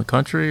cruising around the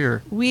country?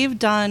 Or We've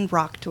done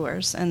rock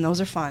tours, and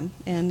those are fun,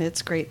 and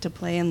it's great to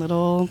play in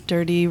little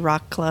dirty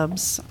rock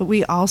clubs. But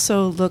we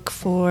also look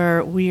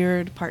for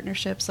weird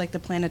partnerships, like the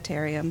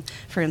planetarium,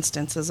 for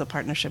instance, is a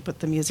partnership with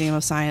the Museum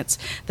of Science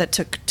that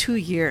took 2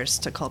 years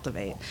to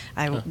cultivate.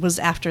 I was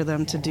after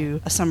them to do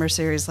a summer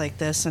series like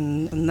this,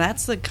 and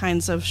that's the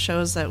kinds of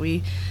shows that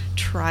we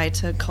try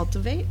to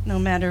cultivate, no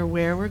matter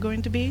where we're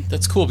going to be.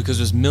 that's cool because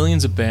there's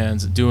millions of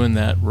bands doing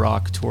that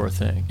rock tour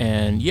thing.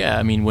 And yeah,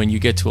 I mean, when you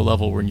get to a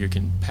level where you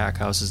can pack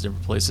houses,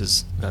 different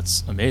places,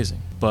 that's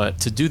amazing. But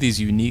to do these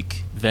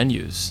unique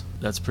venues,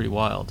 that's pretty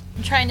wild.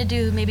 I'm trying to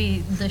do maybe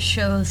the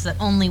shows that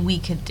only we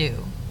could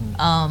do,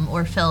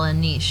 or fill a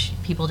niche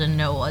people didn't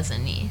know was a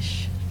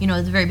niche. You know,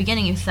 at the very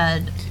beginning you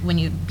said when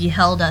you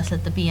beheld us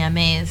at the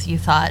BMAs, you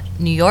thought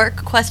New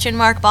York, ?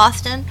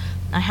 Boston.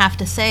 I have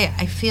to say,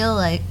 I feel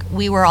like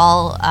we were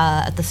all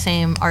at the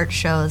same art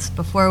shows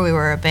before we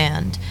were a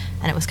band,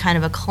 and it was kind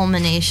of a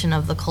culmination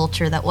of the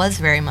culture that was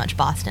very much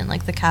Boston,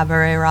 like the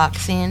cabaret rock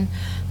scene.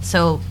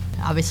 So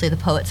obviously the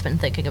poet's been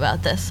thinking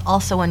about this.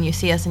 Also, when you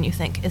see us and you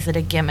think, is it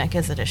a gimmick,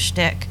 is it a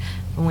shtick?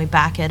 When we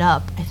back it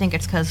up, I think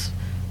it's because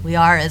we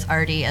are as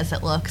arty as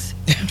it looks.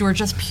 We're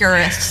just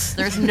purists.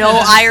 There's no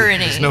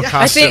irony. There's no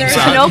costumes. There's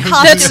on. no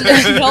costume.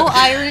 There's no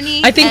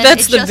irony. I think and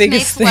that's it the just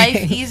biggest makes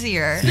thing. life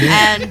easier.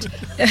 And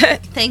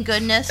thank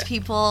goodness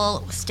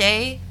people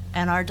stay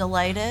and are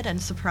delighted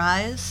and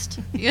surprised.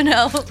 You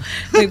know,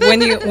 Like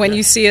when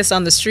you see us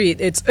on the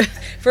street, it's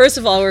first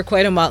of all, we're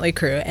quite a motley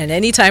crew, and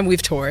anytime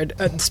we've toured,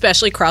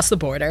 especially across the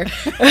border,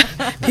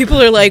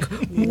 people are like,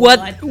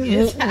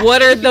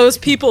 what are those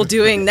people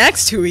doing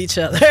next to each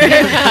other?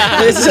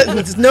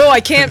 No,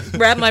 I can't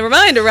wrap my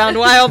mind around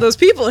why all those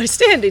people are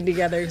standing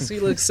together, because we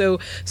look so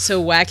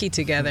wacky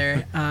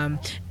together.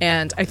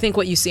 And I think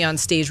what you see on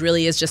stage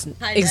really is just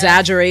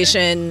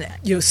exaggeration,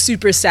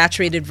 super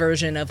saturated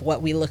version of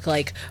what we look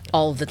like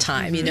all the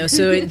time,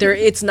 so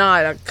it's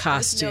not a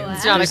costume.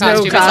 It's not a There's no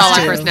costume, it's all our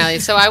costume. personality.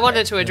 So I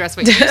wanted to address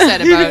what you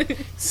said about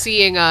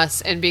seeing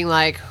us and being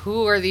like,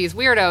 who are these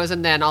weirdos?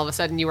 And then all of a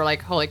sudden you were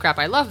like, holy crap,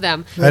 I love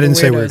them. I didn't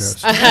say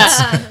Weirdos.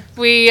 weirdos.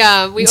 We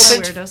opened.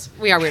 weirdos.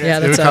 We are weirdos. Yeah,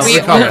 that's We us. We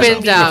call ourselves-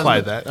 opened. we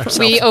applied that We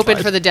ourselves.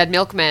 opened for the Dead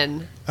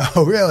Milkmen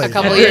Oh, really? a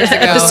couple years ago.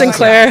 The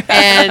Sinclair.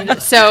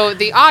 And so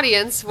the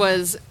audience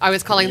was, I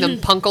was calling them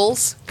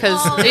punkles because,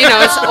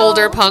 it's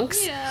older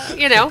punks,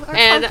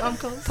 and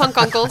punk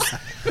uncles.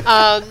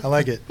 I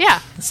like it. Yeah.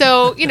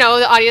 So,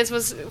 the audience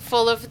was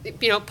full of,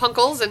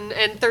 punkles and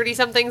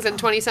 30-somethings and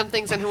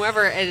 20-somethings and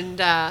whoever.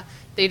 And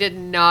they did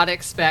not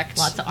expect...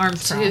 lots of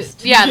arms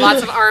crossed. Yeah,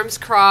 lots of arms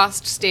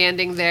crossed,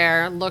 standing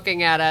there,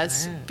 looking at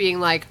us, being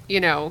like,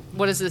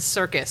 what is this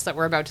circus that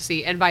we're about to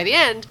see? And by the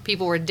end,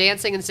 people were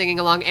dancing and singing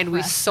along, and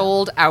we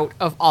sold out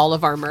of all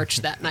of our merch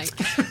that night.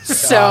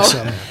 So...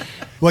 Awesome.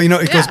 Well,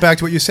 it goes back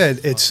to what you said.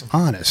 It's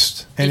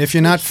honest. And if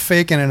you're not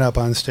faking it up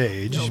on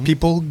stage,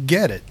 people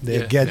get it.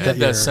 They get that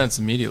you're... that sense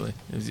immediately.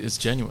 It's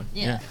genuine.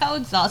 Yeah. How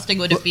exhausting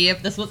would it be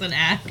if this was an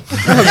act?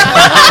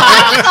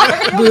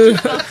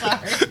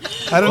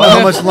 I don't know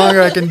how much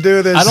longer I can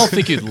do this. I don't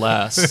think you'd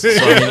last. So,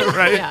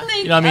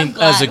 I mean,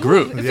 as a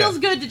group. It feels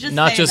good to just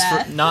Not say just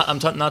that. for not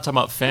talking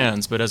about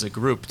fans, but as a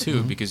group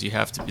too, because you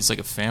have to. It's like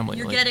a family.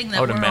 You're like, getting that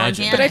I would we're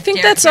imagine. organic. But I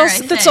think Dare that's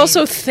I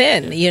also say.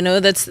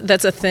 thin.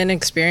 That's a thin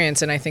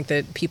experience, and I think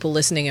that people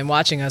listening and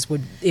watching us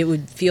would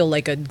feel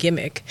like a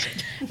gimmick.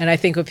 And I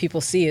think what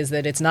people see is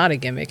that it's not a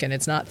gimmick and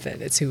it's not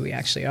thin. It's who we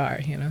actually are.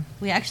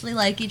 We actually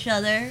like each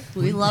other.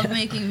 We love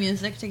making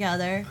music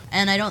together.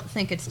 And I don't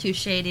think it's too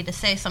shady to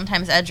say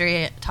sometimes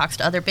Edry talks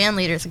to other band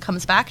leaders and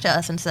comes back to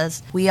us and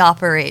says, we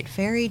operate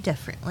very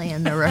differently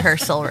in the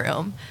rehearsal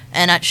room.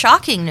 And it's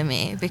shocking to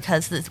me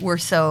because we're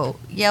so,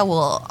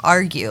 we'll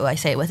argue, I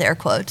say with air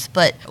quotes,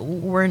 but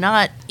we're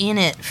not in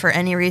it for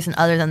any reason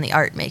other than the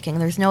art making.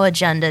 There's no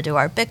agenda to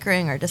our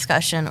bickering or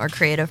discussion or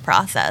creative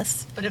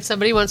process. But if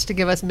somebody wants to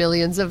give us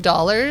millions of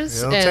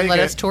dollars We'll and take let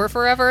it. us tour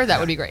forever, that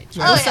would be great.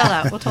 We'll sell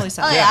out. We'll totally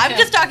sell Oh out. yeah, I'm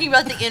just talking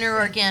about the inner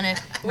organic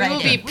We will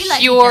writing. be We like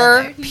each pure,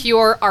 other.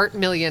 pure art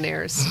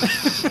millionaires.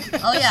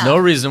 Oh yeah. No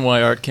reason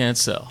why art can't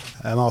sell.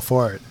 I'm all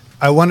for it.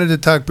 I wanted to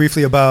talk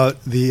briefly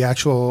about the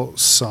actual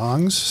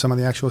songs, some of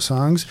the actual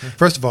songs.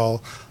 First of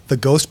all, the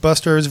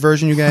Ghostbusters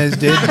version you guys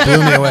did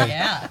blew me away.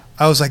 Yeah.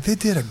 I was like, they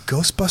did a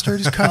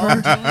Ghostbusters cover?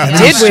 And then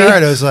Did I we?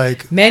 started, I was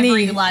like, Every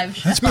Many live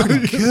show. that's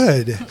pretty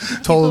good.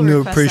 Total new request that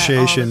all the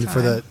appreciation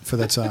time. for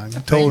that song.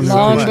 Total new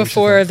long appreciation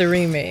before for the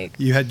remake.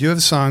 you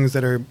have songs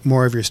that are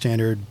more of your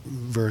standard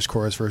verse,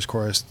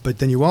 chorus, but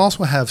then you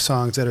also have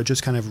songs that are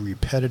just kind of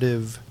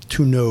repetitive,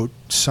 two-note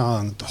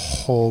song the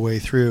whole way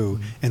through,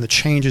 and the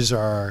changes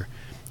are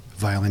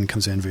violin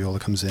comes in, viola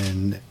comes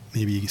in,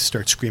 maybe you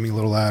start screaming a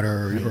little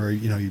louder, or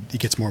it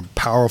gets more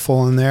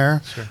powerful in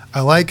there. Sure.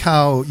 I like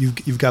how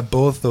you've got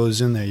both those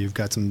in there. You've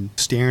got some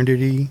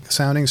standardy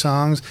sounding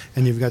songs,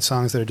 and you've got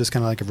songs that are just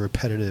kind of like a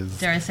repetitive.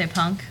 Dare I say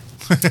punk?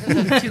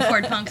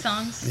 2-chord punk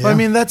songs. Well, I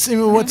mean, that's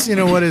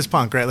what is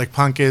punk, right? Like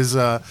punk is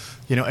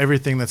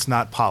everything that's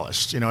not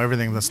polished,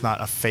 everything that's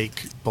not a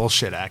fake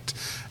bullshit act.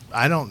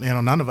 I don't,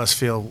 none of us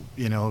feel,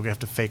 we have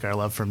to fake our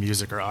love for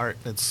music or art.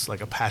 It's like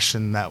a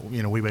passion that,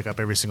 we wake up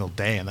every single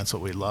day and that's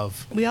what we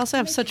love. We also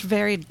have such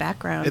varied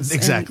backgrounds.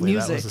 Exactly. In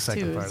music That was the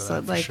second too. part of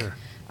So, that, for sure.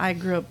 I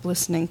grew up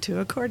listening to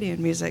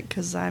accordion music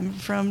because I'm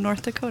from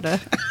North Dakota.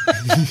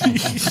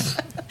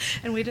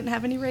 And we didn't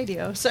have any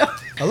radio, so.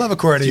 I love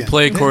accordion. Do you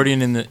play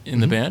accordion in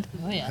the band?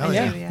 Oh yeah. Oh,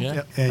 yeah.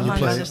 Yeah. And you Among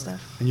play other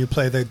stuff. and you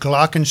play the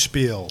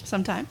glockenspiel.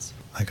 Sometimes.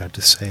 I got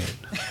to say it.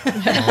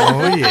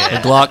 Oh,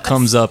 yeah. The Glock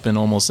comes up in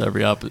almost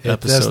every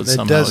episode it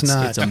somehow. does It's,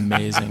 not. it's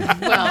amazing.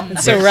 Well,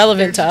 It's so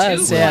relevant to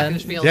there's us. two Yeah.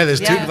 glockenspiels. Yeah, there's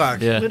two Yeah.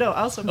 Glock. Yeah. Ludo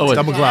also. Oh, plays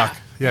Double guitar. Glock.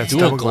 Yeah, it's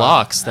Dual double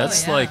Glock. Glocks.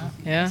 That's Oh, yeah. like,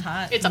 Yeah. It's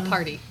hot. It's a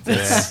party.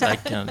 I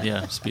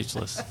can't,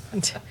 speechless.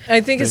 I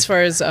think as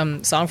far as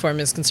song form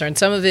is concerned,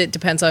 some of it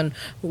depends on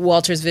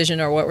Walter's vision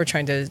or what we're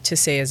trying to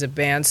say as a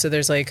band. So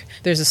there's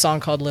a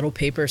song called Little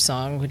Paper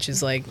Song, which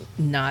is like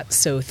not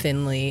so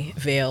thinly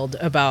veiled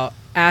about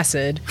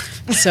acid.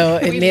 So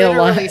it We made a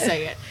lot. literally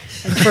say it.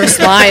 The first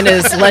line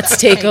is "Let's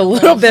take a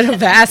little bit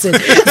of acid."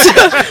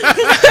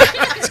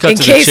 It's cut In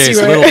to the case chase.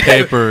 you were- Little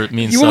paper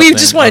means We something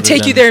just want other to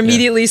take you than- there yeah.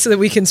 immediately so that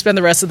we can spend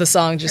the rest of the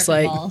song just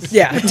Tripping like balls.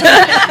 yeah.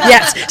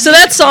 Yes. So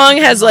that song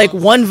has like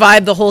one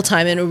vibe the whole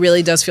time, and it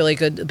really does feel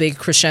like a big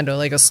crescendo,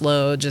 like a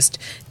slow just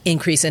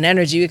increase in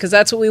energy, because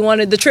that's what we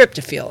wanted the trip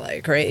to feel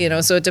like, right?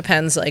 So it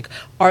depends, like,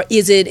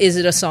 is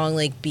it a song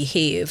like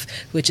Behave,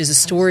 which is a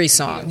story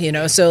song,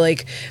 so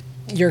like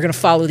you're going to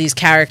follow these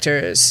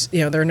characters.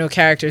 There are no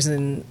characters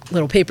in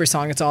Little Paper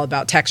Song. It's all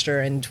about texture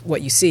and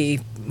what you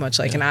see, much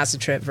like an acid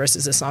trip,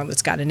 versus a song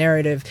that's got a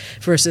narrative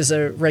versus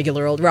a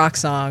regular old rock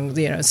song.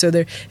 So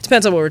it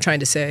depends on what we're trying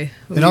to say.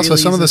 And also,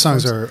 some of the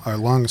songs are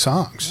long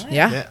songs.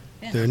 Yeah.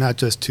 They're not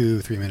just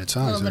 2-3 minute A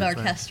songs. little bit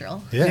They're-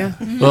 orchestral. Yeah.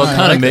 Well, it I kind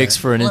like of makes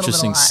that. for an A little bit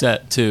interesting a lot.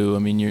 set too. I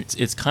mean,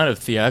 it's kind of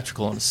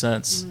theatrical in a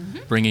sense,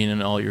 bringing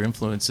in all your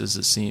influences.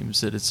 It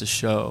seems that it's a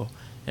show,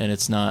 and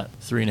it's not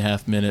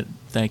 3.5 minute.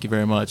 Thank you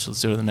very much. Let's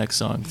do the next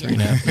song.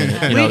 3.5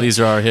 minute. These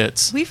are our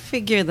hits. We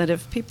figure that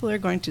if people are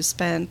going to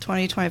spend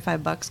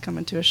 $20-$25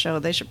 coming to a show,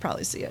 they should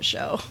probably see a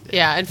show.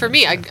 Yeah, and for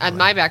me,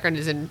 my background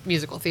is in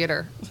musical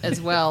theater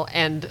as well,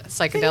 and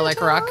psychedelic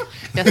rock.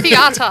 Yeah,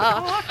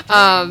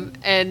 theater.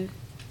 And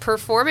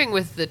performing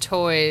with the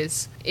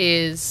Toys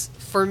is,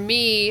 for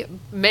me,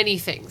 many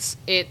things.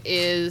 It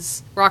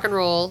is rock and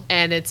roll,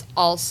 and it's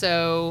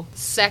also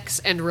sex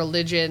and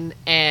religion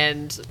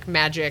and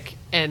magic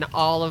and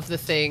all of the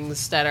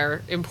things that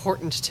are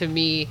important to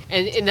me.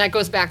 And that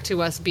goes back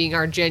to us being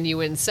our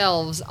genuine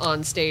selves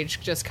on stage,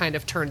 just kind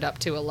of turned up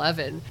to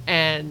 11.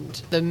 And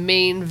the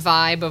main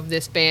vibe of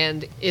this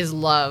band is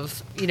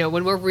love.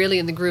 When we're really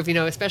in the groove,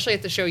 especially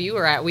at the show you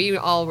were at, we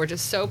all were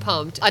just so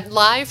pumped. A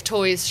live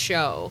Toys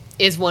show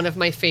is one of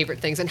my favorite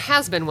things, and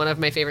has been one of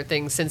my favorite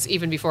things since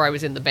even before I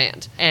was in the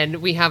band. And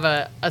we have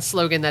a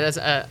slogan that is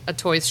a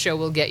Toys show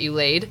will get you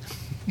laid.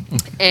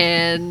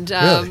 And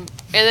Really?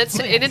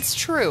 and it's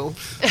true.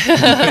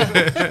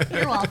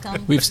 You're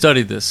welcome. We've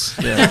studied this.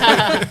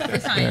 Yeah. For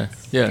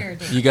science. Yeah.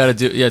 Purity. You got to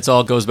do. Yeah, it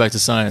all goes back to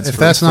science. If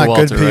for- that's for not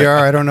Walter, good PR,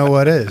 right? I don't know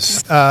what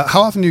is.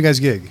 How often do you guys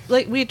gig?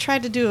 Like, we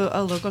tried to do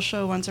a local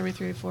show once every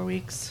 3 or 4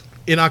 weeks.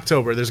 In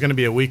October, there's going to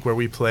be a week where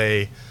we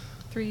play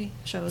 3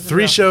 shows. in a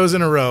 3 row. shows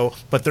in a row,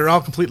 but they're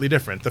all completely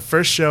different. The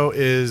first show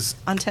is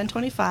On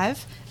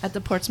 10/25 at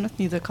the Portsmouth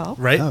Music Hall.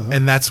 right, Oh, okay.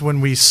 and that's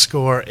when we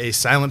score a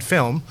silent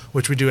film,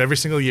 which we do every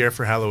single year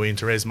for Halloween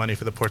to raise money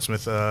for the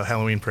Portsmouth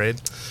Halloween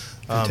Parade.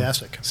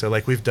 Fantastic. So,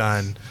 like, we've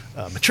done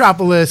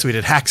Metropolis, we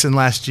did Haxon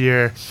last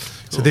year.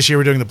 So this year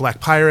we're doing The Black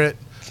Pirate.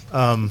 It's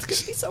going to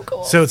be so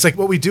cool. So it's like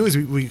what we do is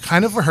we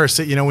kind of rehearse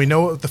it. We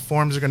know what the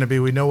forms are going to be.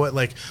 We know what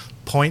like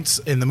points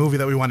in the movie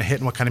that we want to hit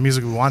and what kind of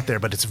music we want there.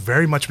 But it's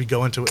very much we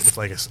go into it with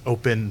like this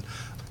open,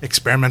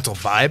 experimental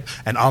vibe,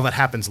 and all that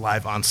happens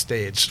live on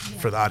stage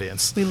for the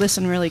audience. we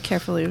listen really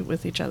carefully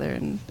with each other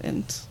and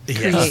Yeah.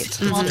 create.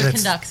 Walter It's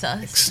conducts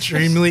us.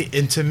 Extremely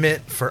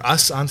intimate for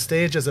us on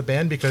stage as a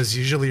band, because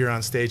usually you're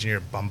on stage and you're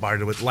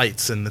bombarded with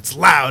lights and it's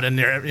loud and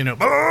you're blah,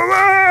 blah,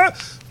 blah.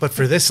 But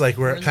for this, like,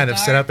 we're in kind the of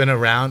set dark. up in a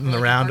round Really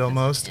round dark.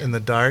 almost in the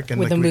dark, and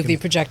with like, the we movie can-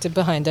 projected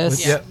behind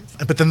us. Yeah.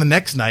 But then the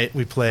next night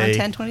we On play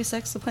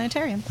 10/26, the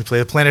Planetarium. we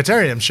play a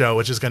planetarium show,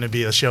 which is going to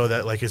be a show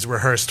that like is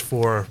rehearsed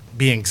for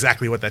being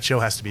exactly what that show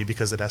has to be,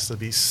 because it has to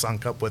be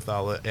sunk up with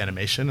all the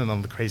animation and all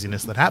the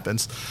craziness that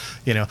happens,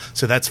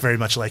 So that's very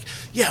much like,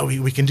 yeah,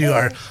 we can do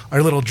our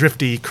little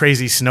drifty,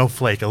 crazy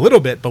snowflake a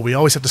little bit, but we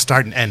always have to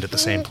start and end at the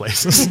same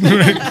place.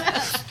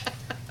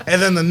 And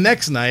then the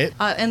next night,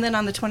 And then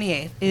on the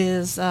 28th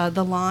is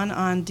the Lawn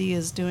on D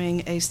is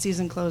doing a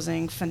season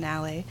closing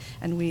finale,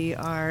 and we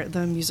are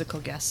the musical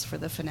guests for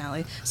the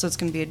finale. So it's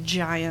going to be a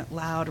giant,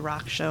 loud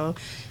rock show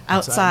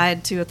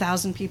outside to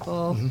 1,000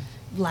 people,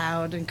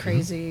 loud and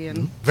crazy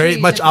and very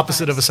three much different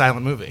opposite of a vibes.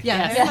 silent movie.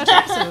 Yeah, very much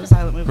opposite of a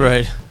silent movie.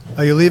 Right.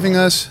 Are you leaving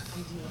us?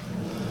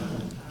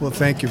 Well,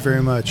 thank you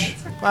very much.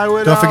 Bye,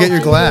 Widow. Don't forget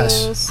your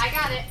glass I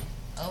got it.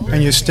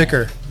 and your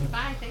sticker.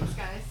 Bye, thanks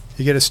guys.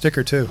 You get a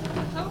sticker too.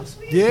 Oh, sweet.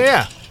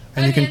 Yeah.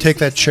 And you can take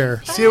that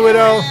chair. See you,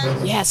 widow.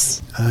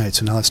 Yes. All right,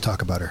 so now let's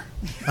talk about her.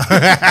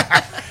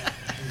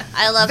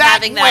 I love That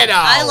having that. widow.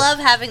 I love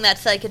having that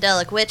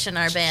psychedelic witch in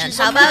our band.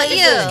 How about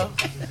you?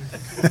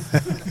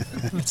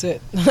 That's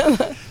it.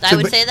 I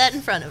would say that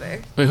in front of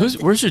her.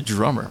 Wait, where's your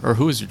drummer? Or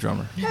who is your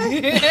drummer?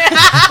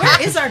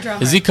 Where is our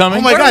drummer? Is he coming?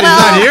 Oh my God, he's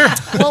not here.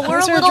 Well, we're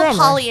Where's a our little drummer?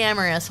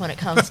 polyamorous when it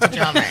comes to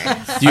drummers.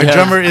 Do you Our have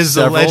drummer is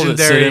the several that sit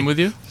legendary. in with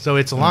you? So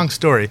it's a long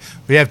story.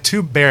 We have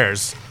two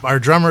bears. Our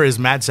drummer is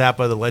Matt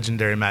Zappa, the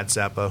legendary Matt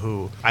Zappa,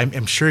 who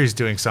I'm sure he's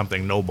doing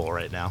something noble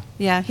right now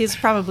Yeah, he's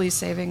probably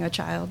saving a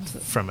child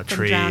from a from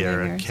tree drowning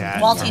or a or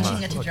cat. While something.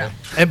 teaching it to drum.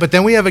 But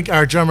then we have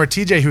our drummer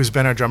TJ, who's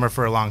been our drummer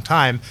for a long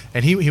time,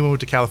 and he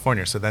moved to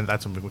California. So then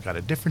that's when we got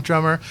a different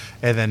drummer,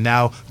 and then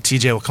now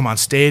TJ will come on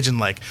stage and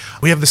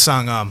we have the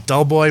song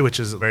 "Dull Boy," which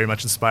is very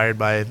much inspired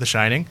by The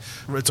Shining.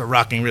 It's a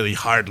rocking, really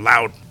hard,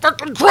 loud,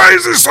 fucking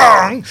crazy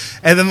song,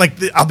 and then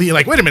I'll be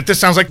like, wait a minute, this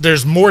sounds like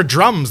there's more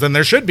drums than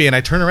there should be, and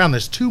I turn around,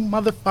 there's two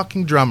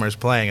motherfucking drummers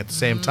playing at the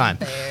same time,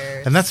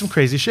 and that's some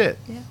crazy shit.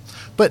 Yeah.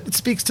 But it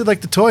speaks to the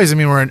toys. I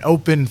mean, we're an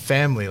open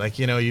family.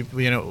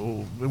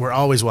 We're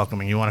always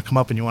welcoming. You want to come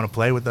up and you want to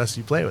play with us,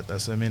 you play with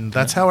us. I mean,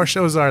 that's how our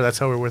shows are. That's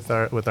how we're with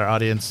our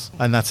audience,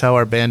 and that's how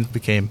our band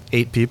became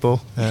 8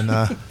 people. And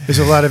There's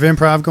a lot of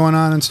improv going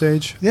on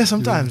stage. yeah,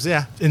 sometimes,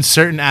 yeah, in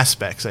certain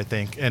aspects, I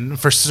think, and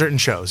for certain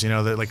shows,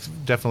 that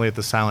definitely at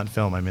the silent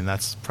film. I mean,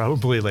 that's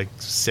probably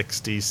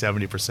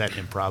 60-70%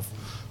 improv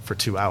for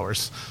 2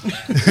 hours.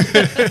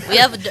 We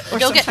have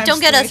don't get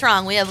sometimes us 3.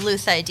 wrong. We have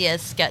loose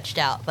ideas sketched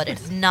out, but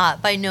it's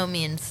not by no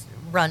means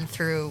run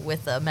through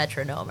with a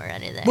metronome or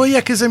anything. Well, yeah,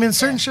 because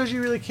certain shows you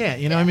really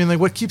can't.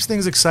 What keeps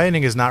things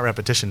exciting is not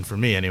repetition for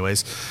me,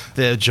 anyways.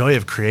 The joy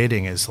of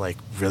creating is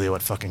really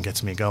what fucking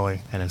gets me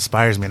going and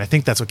inspires me, and I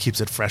think that's what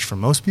keeps it fresh for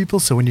most people.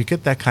 So when you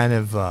get that kind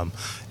of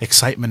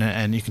excitement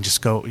and you can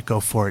just go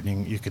for it,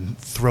 and you can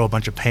throw a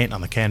bunch of paint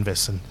on the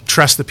canvas and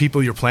trust the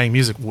people you're playing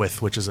music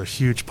with, which is a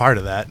huge part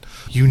of that.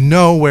 You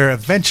know where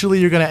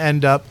eventually you're going to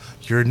end up.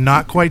 You're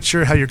not quite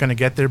sure how you're going to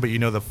get there, but you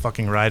know the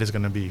fucking ride is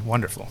going to be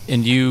wonderful.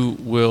 And you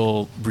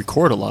will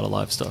record a lot of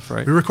live stuff,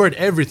 right? We record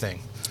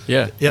everything.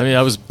 Yeah. Yep. I mean,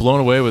 I was blown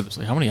away with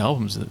how many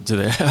albums do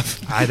they have?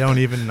 I don't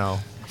even know.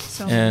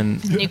 So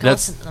And you can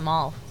that's listen to them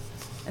all.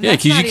 and yeah,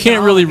 that's because not you even can't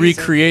all really the music.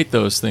 recreate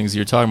those things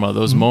you're talking about,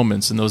 those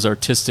moments and those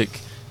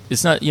artistic.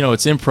 It's not,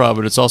 it's improv,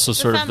 but it's also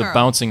sort of the ephemeral.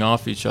 bouncing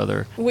off each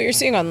other. What you're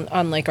seeing on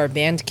our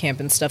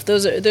Bandcamp and stuff,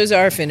 those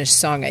are finished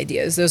song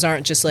ideas. Those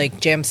aren't just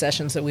jam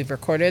sessions that we've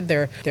recorded.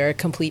 They're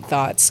complete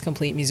thoughts,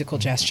 complete musical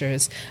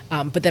gestures.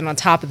 But then on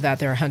top of that,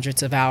 there are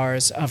hundreds of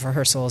hours of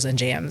rehearsals and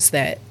jams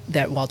that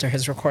Walter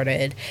has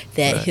recorded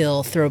that Right.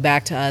 he'll throw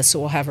back to us. So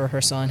we'll have a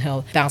rehearsal and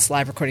he'll bounce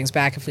live recordings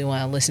back if we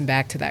want to listen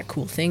back to that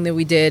cool thing that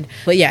we did.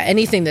 But yeah,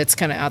 anything that's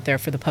kind of out there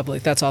for the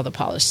public, that's all the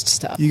polished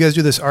stuff. You guys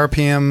do this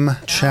RPM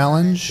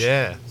challenge?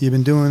 Yeah. You've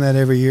been doing that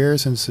every year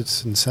since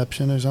its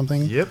inception or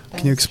something? Yep.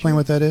 Can you explain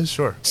what that is?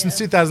 Sure. Since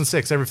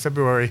 2006, every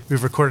February,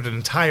 we've recorded an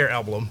entire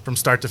album from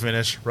start to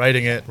finish,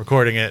 writing it,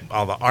 recording it,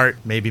 all the art,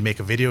 maybe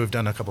make a video. We've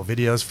done a couple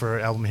videos for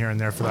an album here and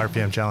there for the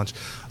RPM Challenge.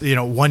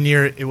 1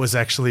 year, it was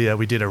actually,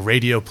 we did a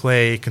radio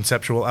play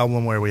conceptual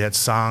album where we had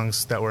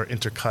songs that were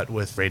intercut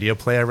with radio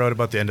play I wrote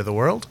about the end of the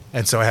world.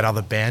 And so I had all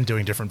the band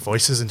doing different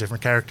voices and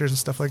different characters and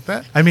stuff like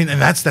that. I mean,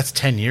 and that's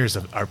 10 years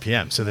of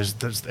RPM. So there's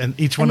and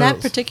each one And of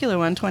that those. particular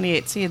one,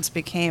 28 Seeds,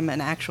 became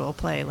an actual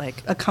play.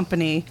 A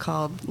company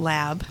called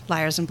Lab,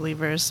 Liars and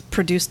Believers,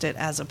 produced it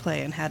as a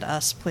play and had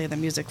us play the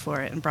music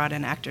for it and brought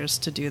in actors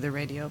to do the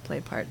radio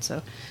play part.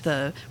 So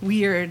the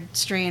weird,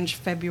 strange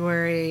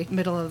February,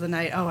 middle of the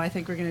night, I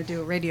think we're going to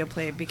do a radio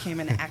play, became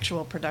an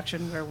actual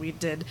production where we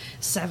did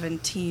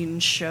 17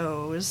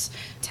 shows,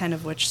 10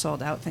 of which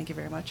sold out. Thank you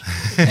very much.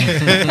 In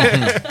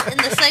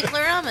the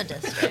Cyclorama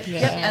district. Yeah.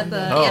 At the,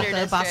 Theater at the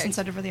district. Boston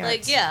Center for the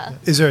Arts. Yeah.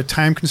 Is there a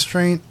time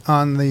constraint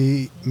on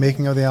the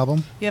making of the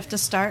album? You have to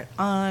start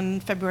on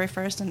February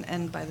 1st and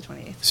end by the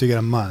 28th. So you got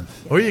a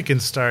month. Or you can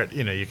start,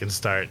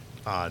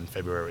 on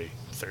February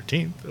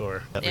 13th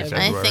or every And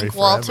February I think forever.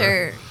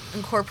 Walter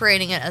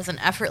incorporating it as an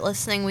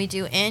effortless thing we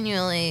do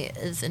annually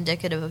is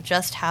indicative of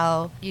just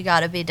how you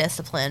got to be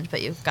disciplined,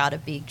 but you've got to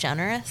be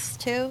generous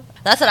too.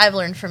 That's what I've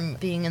learned from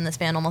being in this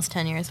band almost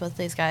 10 years with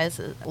these guys.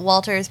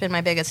 Walter has been my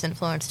biggest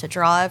influence to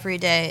draw every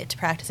day, to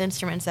practice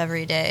instruments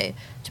every day,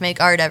 to make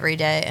art every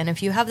day. And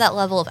if you have that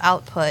level of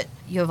output,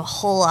 you have a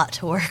whole lot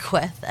to work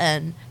with.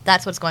 And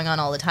that's what's going on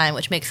all the time,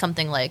 which makes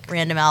something like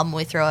Random Album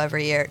we throw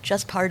every year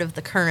just part of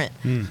the current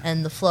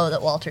and the flow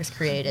that Walter's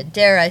created.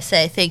 Dare I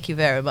say, thank you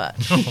very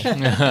much. You're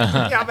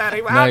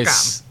very welcome.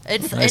 Nice.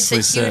 It's Nicely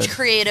a huge said.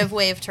 creative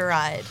wave to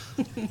ride.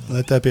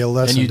 Let that be a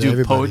lesson And you to do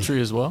everybody. poetry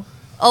as well?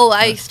 Oh,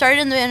 I started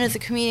in the band as a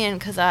comedian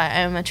because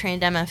I'm a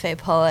trained MFA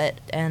poet,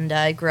 and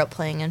I grew up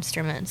playing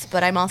instruments.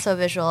 But I'm also a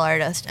visual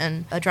artist,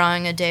 and a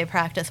drawing a day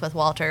practice with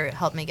Walter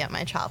helped me get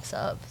my chops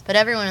up. But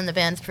everyone in the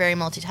band's very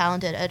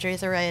multi-talented.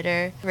 Edry's a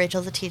writer,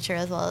 Rachel's a teacher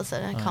as well as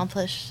an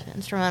accomplished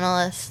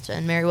instrumentalist,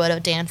 and Mary Widow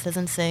dances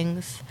and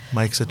sings.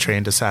 Mike's a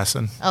trained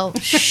assassin. Oh,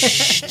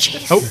 shh,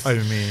 jeez. Oh, I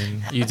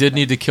mean, You did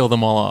need to kill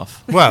them all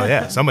off. well,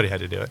 yeah, somebody had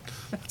to do it.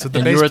 That's what the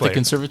And bass you were at the player-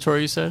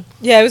 conservatory, you said?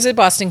 Yeah, I was at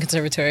Boston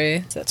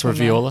Conservatory. So that's For where my-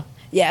 viola?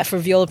 Yeah, for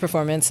viola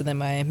performance, and then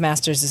my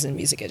master's is in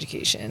music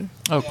education.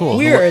 Oh, cool.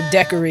 We're a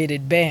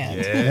decorated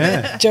band.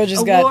 Yeah. Joe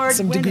just got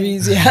some Award-winning.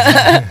 degrees.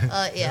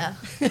 Yeah. Yeah.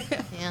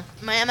 Yeah.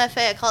 My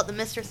MFA, I call it the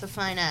Mistress of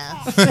Fine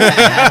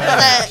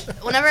Ass.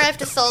 Whenever I have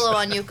to solo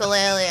on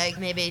ukulele, I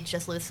maybe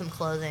just lose some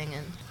clothing.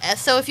 And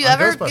so if you On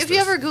ever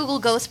Ghostbusters. Google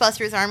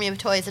Ghostbusters Army of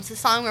Toys, it's a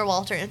song where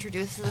Walter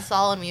introduces us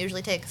all, and we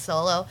usually take a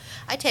solo.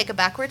 I take a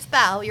backwards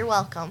bow. You're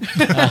welcome.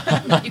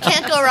 You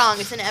can't go wrong.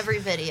 It's in every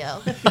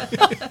video.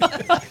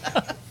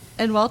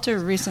 And Walter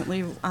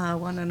recently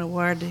won an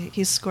award.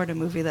 He's scored a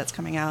movie that's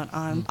coming out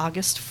on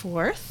August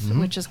 4th,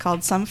 which is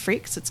called Some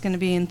Freaks. It's going to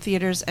be in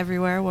theaters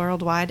everywhere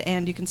worldwide,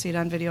 and you can see it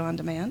on video on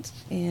demand.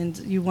 And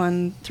you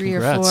won 3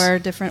 Congrats. or 4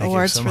 different Thank you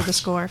awards so for the much.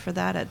 score for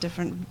that at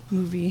different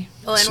movie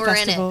Oh, and we're in it.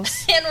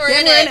 festivals. And we're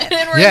in it.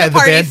 And we're Yeah, in the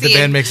party the scene.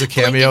 band makes a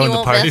cameo Blinking, in you the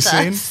won't party miss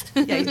scene. us.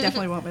 Yeah, you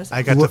definitely won't miss it.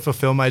 I got to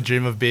fulfill my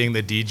dream of being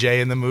the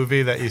DJ in the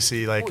movie that you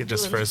see, like,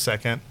 just for a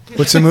second.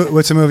 What's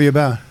the movie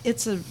about?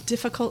 It's a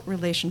difficult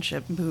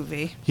relationship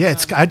movie. Yeah,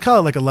 I'd call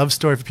it like a love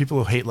story for people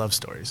who hate love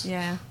stories.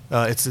 Yeah.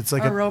 It's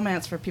like Or a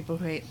romance for people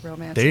who hate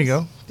romance. There you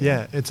go.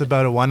 Yeah, it's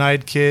about a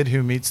one-eyed kid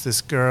who meets this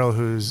girl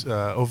who's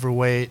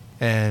overweight,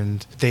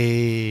 and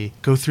they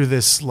go through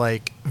this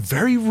like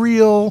very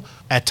real,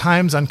 at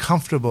times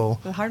uncomfortable,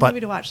 A hard but movie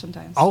to watch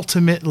sometimes.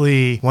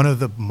 ultimately one of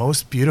the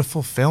most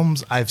beautiful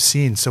films I've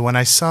seen. So when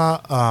I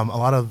saw a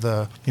lot of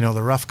the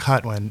rough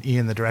cut when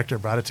Ian, the director,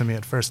 brought it to me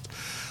at first,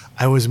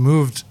 I was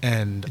moved,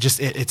 and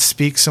just it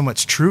speaks so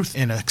much truth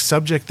in a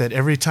subject that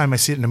every time I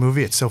see it in a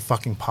movie, it's so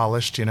fucking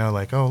polished,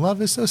 like, oh,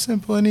 love is so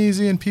simple and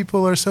easy and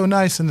people are so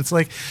nice. And it's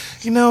like,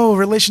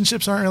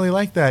 relationships aren't really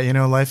like that.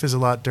 Life is a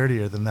lot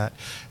dirtier than that.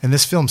 And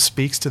this film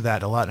speaks to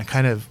that a lot. And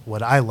kind of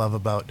what I love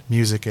about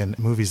music and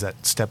movies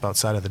that step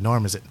outside of the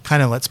norm is it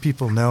kind of lets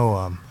people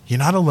know you're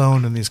not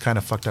alone in these kind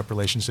of fucked up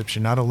relationships.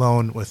 You're not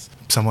alone with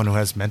someone who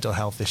has mental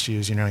health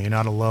issues. You're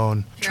not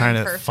alone trying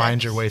to imperfect.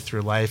 find your way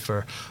through life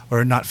or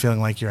not feeling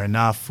like you're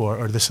enough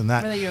or this and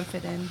that. Whether you don't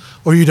fit in.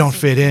 Or you don't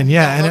fit in,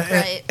 yeah. Don't look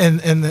right. And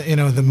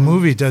the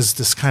movie does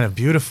this kind of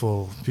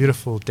beautiful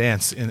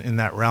dance in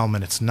that realm,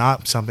 and it's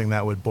not something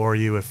that would bore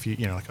you if you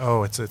like,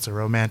 oh, it's a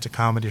romantic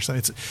comedy or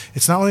something.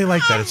 It's not really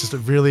like that. It's just a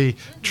really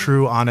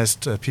true,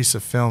 honest piece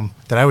of film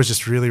that I was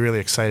just really, really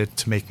excited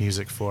to make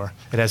music for.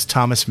 It has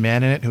Thomas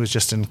Mann in it, who was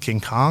just in King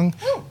Kong,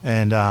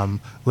 and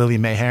Lily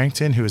Mae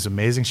Harrington, who is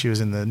amazing. She was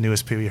in the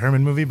newest Pee Wee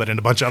Herman movie, but in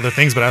a bunch of other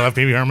things. But I love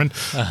Pee Wee Herman.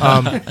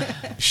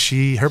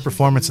 Her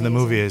performance in the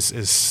movie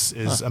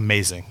is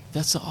amazing.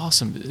 That's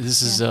awesome.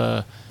 This is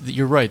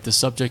you're right. The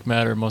subject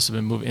matter must have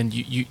been moving, and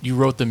you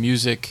wrote the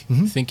music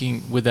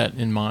thinking with that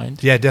in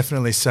mind. Yeah,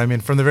 definitely. So, I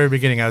mean, from the very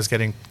beginning, I was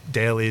getting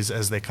dailies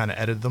as they kind of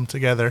edited them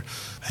together.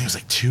 I think it was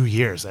like 2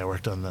 years I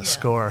worked on the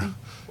score.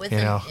 With you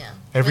them, know, yeah.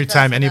 every With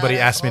time us, anybody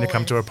without us, asked me to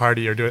come to a always.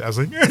 party or do it, I was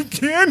like, I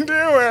can't do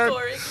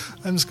it.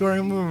 I'm scoring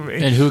a movie.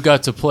 And who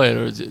got to play it?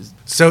 Or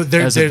So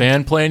does the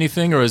band play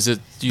anything, or is it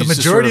the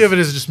majority of it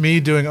is just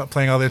me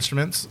playing all the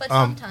instruments. But But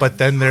sometimes.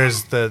 then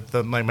there's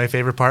my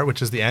favorite part,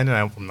 which is the end, and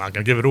I'm not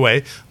going to give it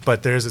away.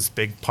 But there's this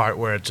big part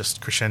where it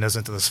just crescendos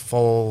into this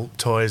full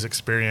toys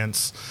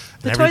experience.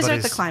 The and toys are at the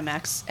everybody's-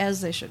 climax,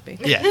 as they should be.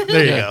 Yeah,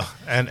 there you Yeah. go.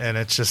 And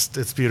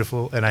it's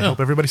beautiful, and I Oh.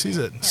 hope everybody sees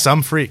it.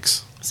 Some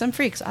freaks. Some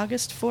Freaks,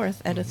 August 4th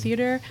at a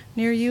theater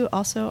near you,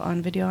 also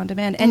on video on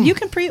demand. And you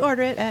can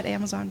pre-order it at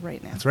Amazon right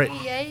now. That's right.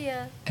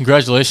 Yeah.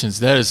 Congratulations.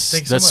 That's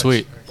so much.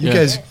 sweet. You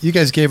Yeah.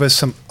 guys gave us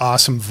some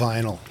awesome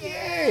vinyl.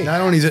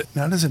 Not only is it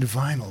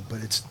vinyl,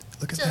 but it's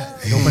look at that.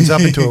 It opens up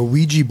into a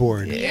Ouija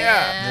board.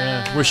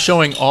 Yeah. We're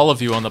showing all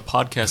of you on the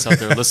podcast out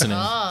there listening.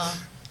 Oh,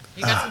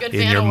 you got some good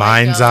In vinyl your work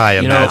mind's going. eye,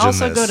 You know, imagine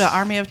Also this. go to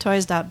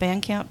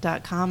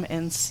armyoftoys.bandcamp.com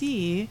and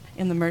see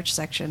in the merch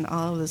section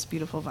all of this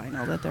beautiful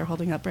vinyl that they're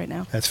holding up right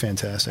now. That's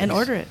fantastic. And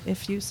order it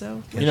if you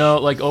so. You know,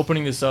 like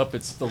opening this up,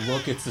 it's the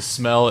look, it's the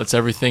smell, it's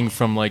everything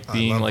from like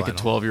being love like a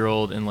vinyl.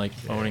 12-year-old and like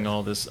owning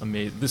all this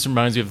amazing. This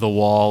reminds me of The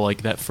Wall,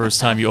 like that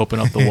first time you open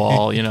up The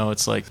Wall. You know,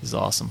 it's like it's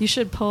awesome. You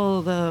should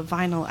pull the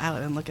vinyl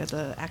out and look at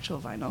the actual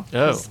vinyl.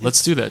 Oh, 'Cause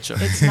let's do that, Joe.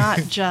 It's not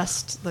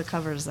just the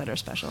covers that are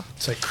special.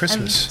 It's like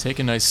Christmas. Take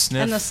a nice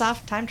sniff. And the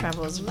soft time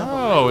travel is double.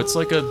 Oh, it's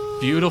like a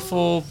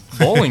beautiful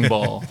bowling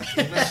ball.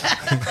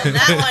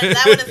 That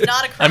one is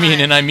not a crime. I mean,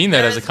 and I mean that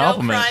There as a is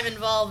compliment. No crime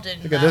involved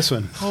in Look at this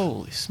one.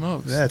 Holy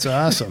smokes. That's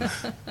awesome.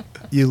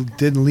 you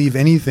didn't leave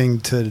anything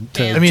to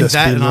I mean, just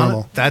that be and all,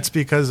 normal. that's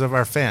because of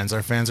our fans.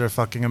 Our fans are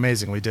fucking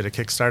amazing. We did a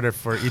Kickstarter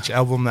for each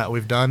album that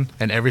we've done,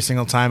 and every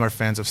single time our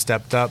fans have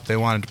stepped up. They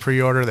wanted to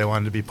pre-order, they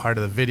wanted to be part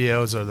of the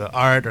videos or the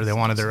art, or they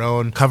wanted their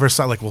own cover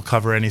song. Like, we'll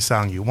cover any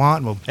song you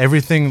want.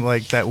 Everything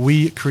like that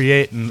we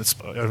create, and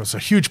it's a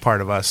huge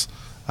part of us.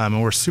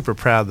 And we're super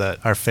proud that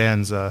our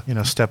fans,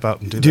 step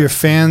up and do that. Do your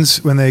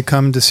fans, when they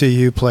come to see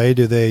you play,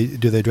 do they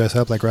dress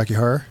up like Rocky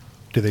Horror?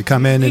 Do they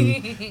come in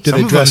and do Some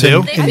they of dress them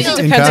in, do. They in, feel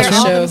in depends on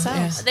costume? the show.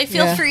 themselves. Yeah. They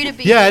feel Yeah. free to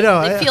be. Yeah, I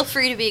know. They feel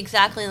free to be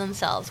exactly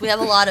themselves. We have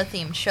a lot of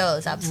themed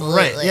shows. Absolutely.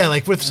 Right, yeah,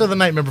 like with So the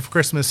Nightmare Before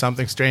Christmas,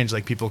 Something Strange,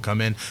 like people come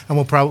in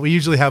and we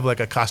usually have like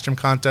a costume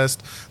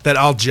contest that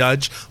I'll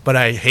judge, but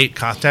I hate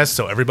contests,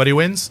 so everybody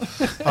wins.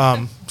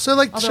 So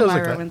like Although shows like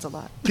Myra that. wins a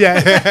lot.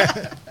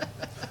 Yeah.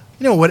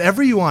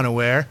 Whatever you want to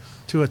wear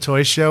to a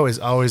toy show is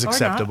always Or not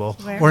acceptable.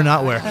 wear. Or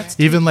not wear. That's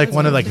Even like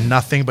one of like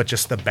nothing but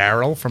just the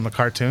barrel from the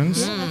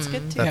cartoons. That's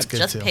good too. That's good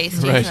Just too.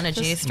 pasties Right. and a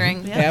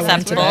G-string. Yeah, I went to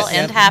Acceptable that,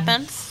 and yeah.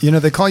 happens. You know,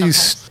 they call you.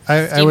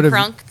 I Steam would have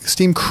crunk?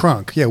 steam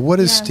crunk. Yeah, what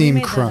is Yeah, we steam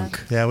made that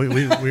crunk? Yeah,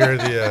 we are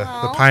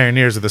the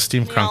pioneers of the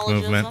steampunk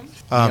movement. Neologism.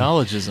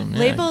 Neologism. Yeah.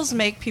 Labels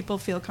make people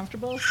feel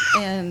comfortable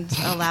and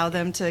allow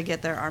them to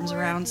get their arms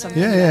around something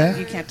Yeah, that yeah.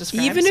 you can't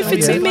describe. Even if so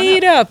it's we a made one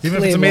made up. up Even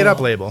if label. it's a made up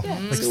label.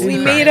 Like So We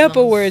steam made crunk. up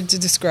a word to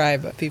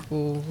describe it.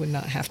 People would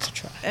not have to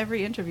try.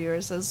 Every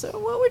interviewer says, "So,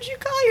 what would you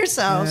call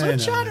yourselves? Yeah, I What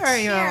know. genre are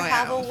you?" Here, on?"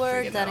 have a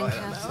word that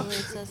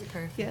encapsulates us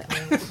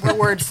perfectly. We're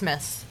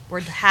wordsmiths. We're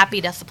happy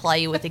to supply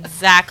you with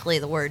exactly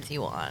the words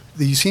you want.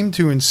 You seem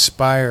to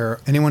inspire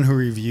anyone who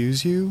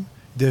reviews you.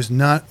 There's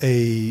not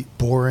a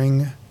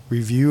boring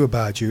review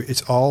about you.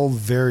 It's all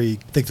very,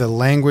 I think the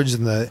language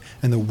and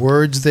the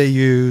words they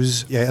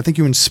use. Yeah, I think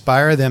you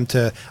inspire them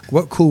to,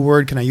 what cool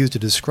word can I use to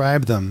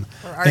describe them?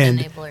 We're art and,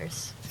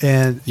 enablers.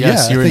 and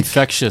Yes, yeah, you're I think,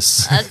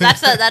 infectious.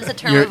 That's a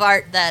term You're- of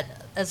art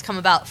that has come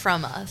about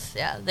from us.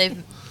 Yeah,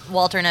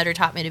 Walter and Eder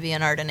taught me to be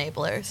an art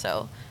enabler,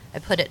 so I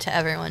put it to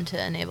everyone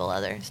to enable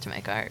others to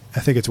make art. I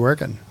think it's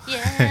working.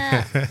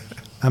 Yeah,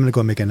 I'm gonna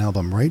go make an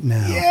album right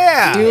now.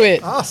 Yeah. Do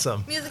it.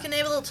 Awesome. music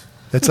enabled.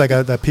 That's like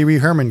that Pee Wee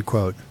Herman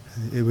quote.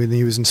 When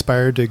he was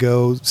inspired to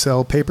go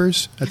sell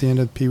papers at the end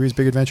of Pee Wee's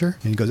Big Adventure.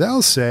 And he goes,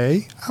 I'll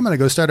say, I'm going to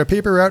go start a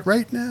paper route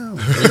right now.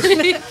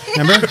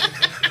 Remember?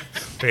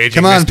 Paging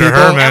Come on, Mr. people.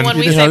 Herman. And when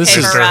we You say know, this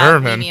paper is- Mr. route, we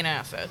Herman. mean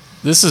acid.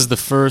 This is the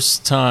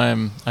first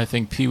time I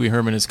think Pee Wee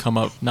Herman has come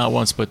up not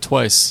once but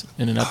twice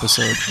in an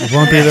episode. It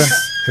won't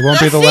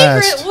be the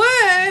last.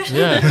 word.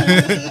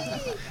 Yeah.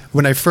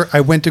 When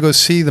I went to go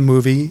see the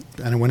movie,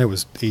 and when it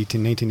was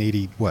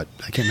 1980, what?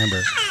 I can't remember.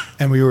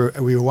 And we were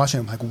watching.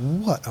 I'm like,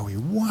 what are we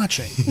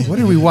watching? What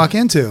did we walk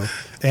into?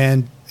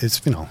 And it's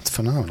it's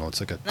phenomenal.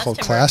 It's like a That's cult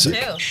Tim classic.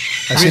 Burton,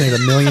 too. I've seen it a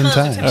million Some of those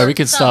are times. Tim All right, we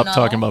can Some stop no.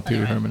 talking about Pee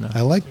Wee Herman now.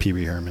 I like Pee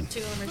Wee Herman.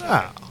 Pee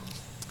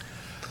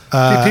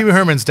Wee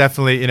Herman's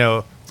definitely,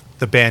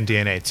 the band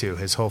DNA too.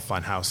 His whole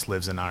fun house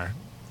lives in our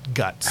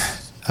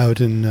guts.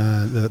 Out in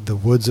the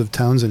woods of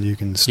Townsend, you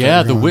can start Yeah,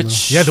 your the own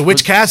witch. Yeah, the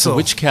Witch Castle. The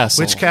Witch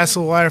Castle. Witch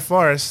Castle, Wire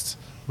Forest.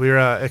 We're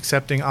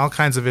accepting all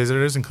kinds of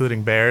visitors,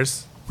 including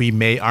bears. We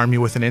may arm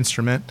you with an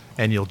instrument,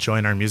 and you'll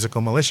join our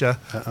musical militia.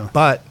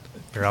 But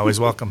you're always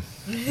welcome.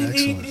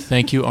 Excellent.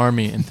 Thank you,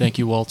 Army, and thank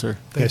you, Walter.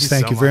 Yes, you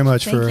thank so you very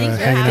much. much for Thank you.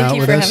 hanging Thank out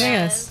you with for us. having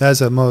us.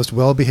 That's a most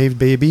well-behaved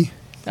baby.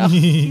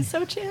 He's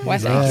so chill. Why, Yeah,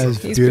 thank you.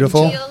 it's He's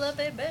beautiful. pretty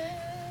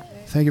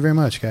Thank you very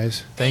much,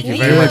 guys. Thank you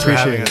Thank very you. much for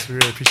Appreciate having it. us. We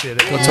really appreciate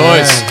it. Go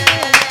Toys.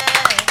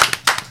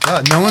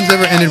 No one's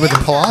ever ended with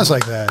applause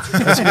like that.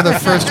 That's one of the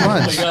first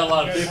ones. got a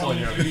lot of people in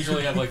here. We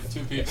usually have like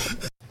 2 people.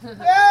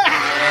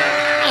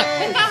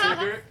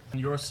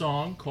 Your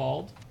song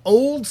called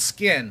Old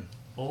Skin.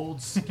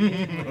 Old Skin,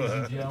 ladies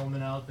and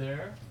gentlemen out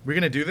there. We're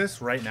going to do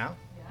this right now?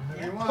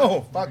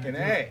 Oh, fucking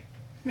A.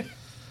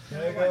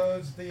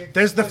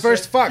 There's the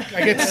first fuck.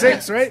 I get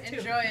 6, right?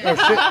 Enjoy it. Oh,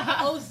 shit.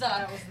 Ozark.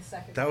 That was the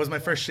second. That was my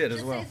first shit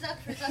as well. Zuck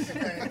for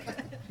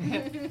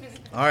Zuckerberg.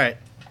 All right.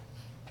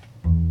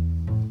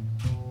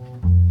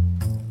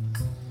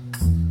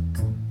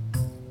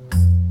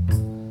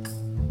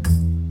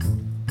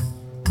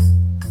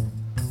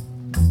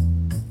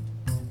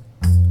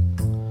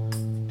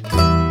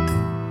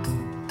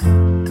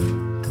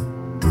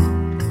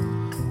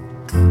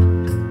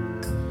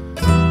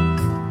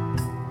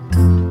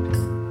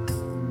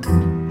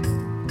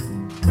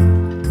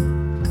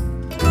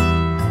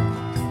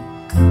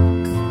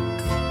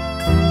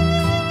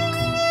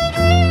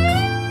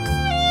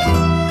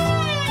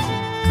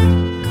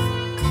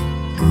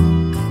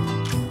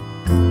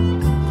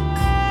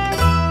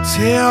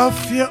 Tear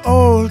off your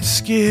old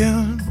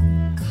skin,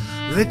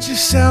 let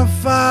yourself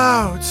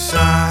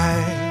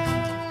outside.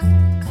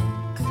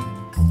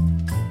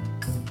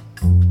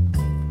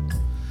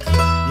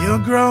 You're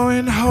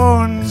growing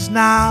horns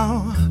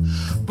now,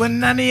 but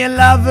none of your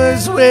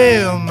lovers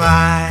will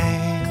mind.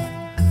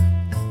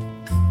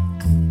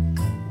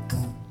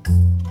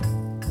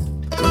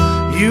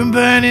 You're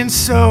burning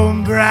so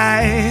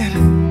bright,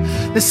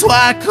 that's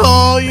why I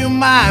call you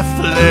my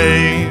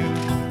flame.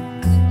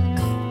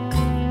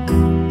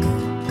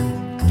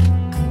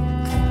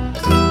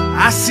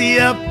 I see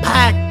a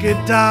pack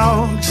of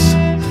dogs,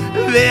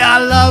 they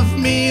all love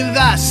me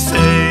the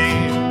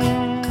same.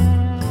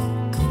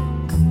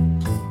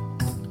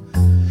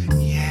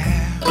 Yeah.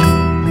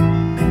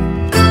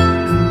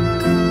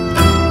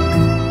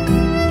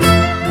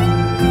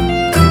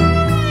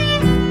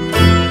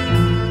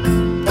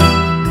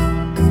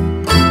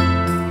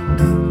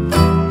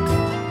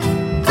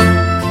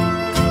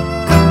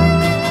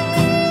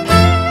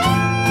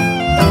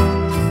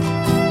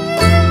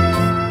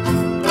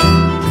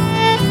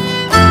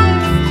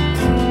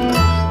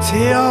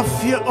 Tear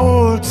off your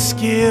old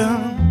skin,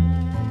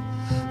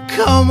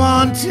 come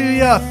on to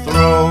your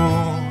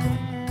throne.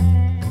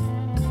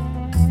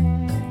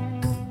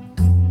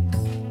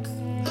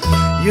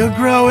 You're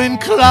growing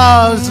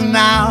claws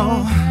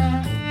now,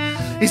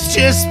 it's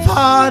just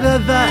part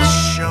of the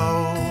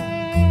show.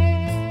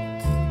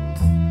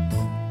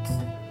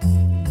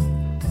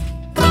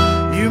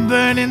 You're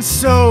burning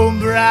so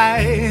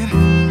bright,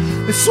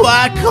 that's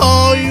why I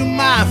call you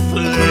my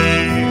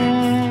flame.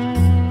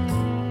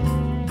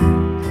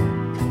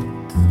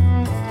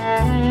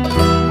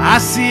 I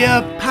see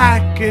a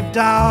pack of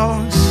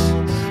dogs,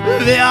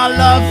 they all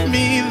love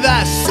me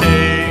the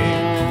same.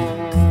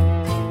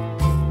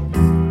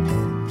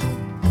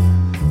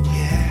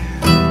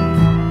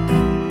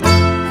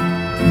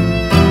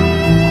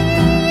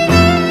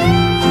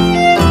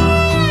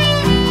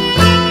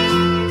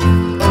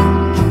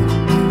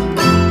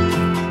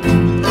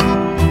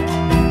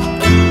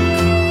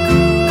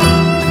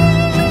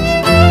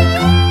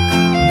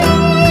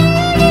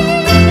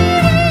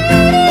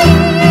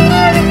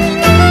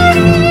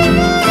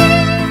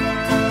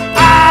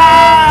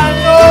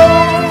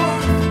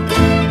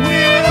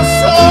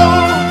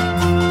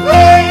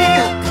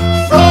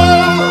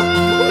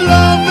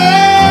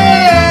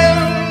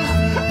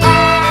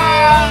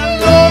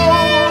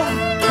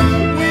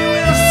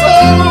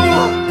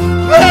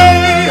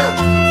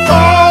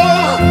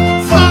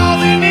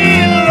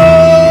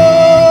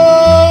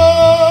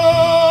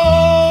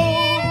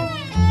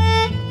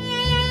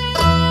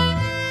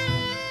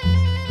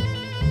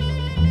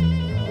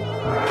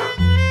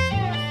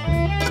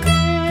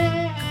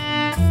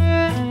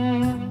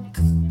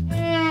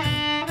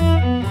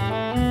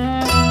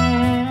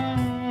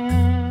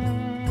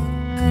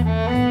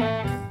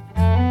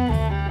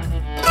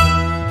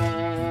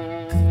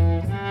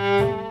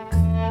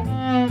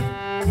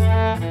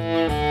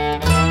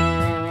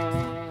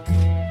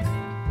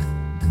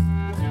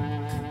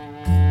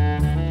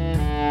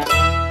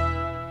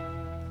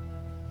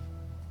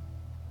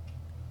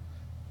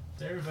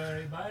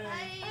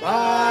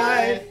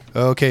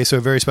 Okay, so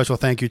a very special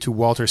thank you to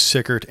Walter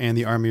Sickert and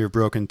the Army of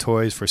Broken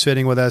Toys for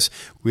sitting with us.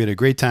 We had a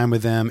great time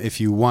with them. If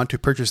you want to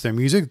purchase their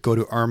music, go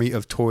to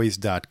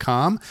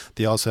armyoftoys.com.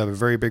 They also have a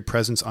very big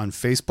presence on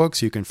Facebook,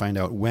 so you can find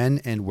out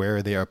when and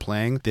where they are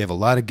playing. They have a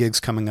lot of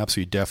gigs coming up, so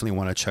you definitely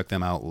want to check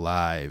them out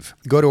live.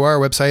 Go to our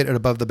website at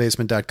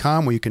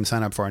abovethebasement.com, where you can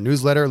sign up for our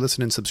newsletter,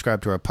 listen and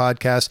subscribe to our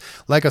podcast,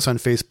 like us on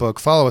Facebook,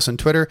 follow us on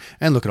Twitter,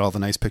 and look at all the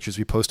nice pictures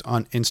we post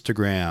on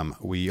Instagram.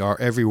 We are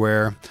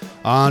everywhere.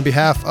 On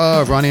behalf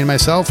of Ronnie and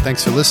myself,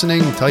 thanks for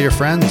listening. Tell your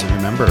friends, and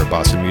remember,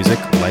 Boston music,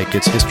 like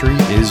its history,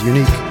 is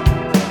unique.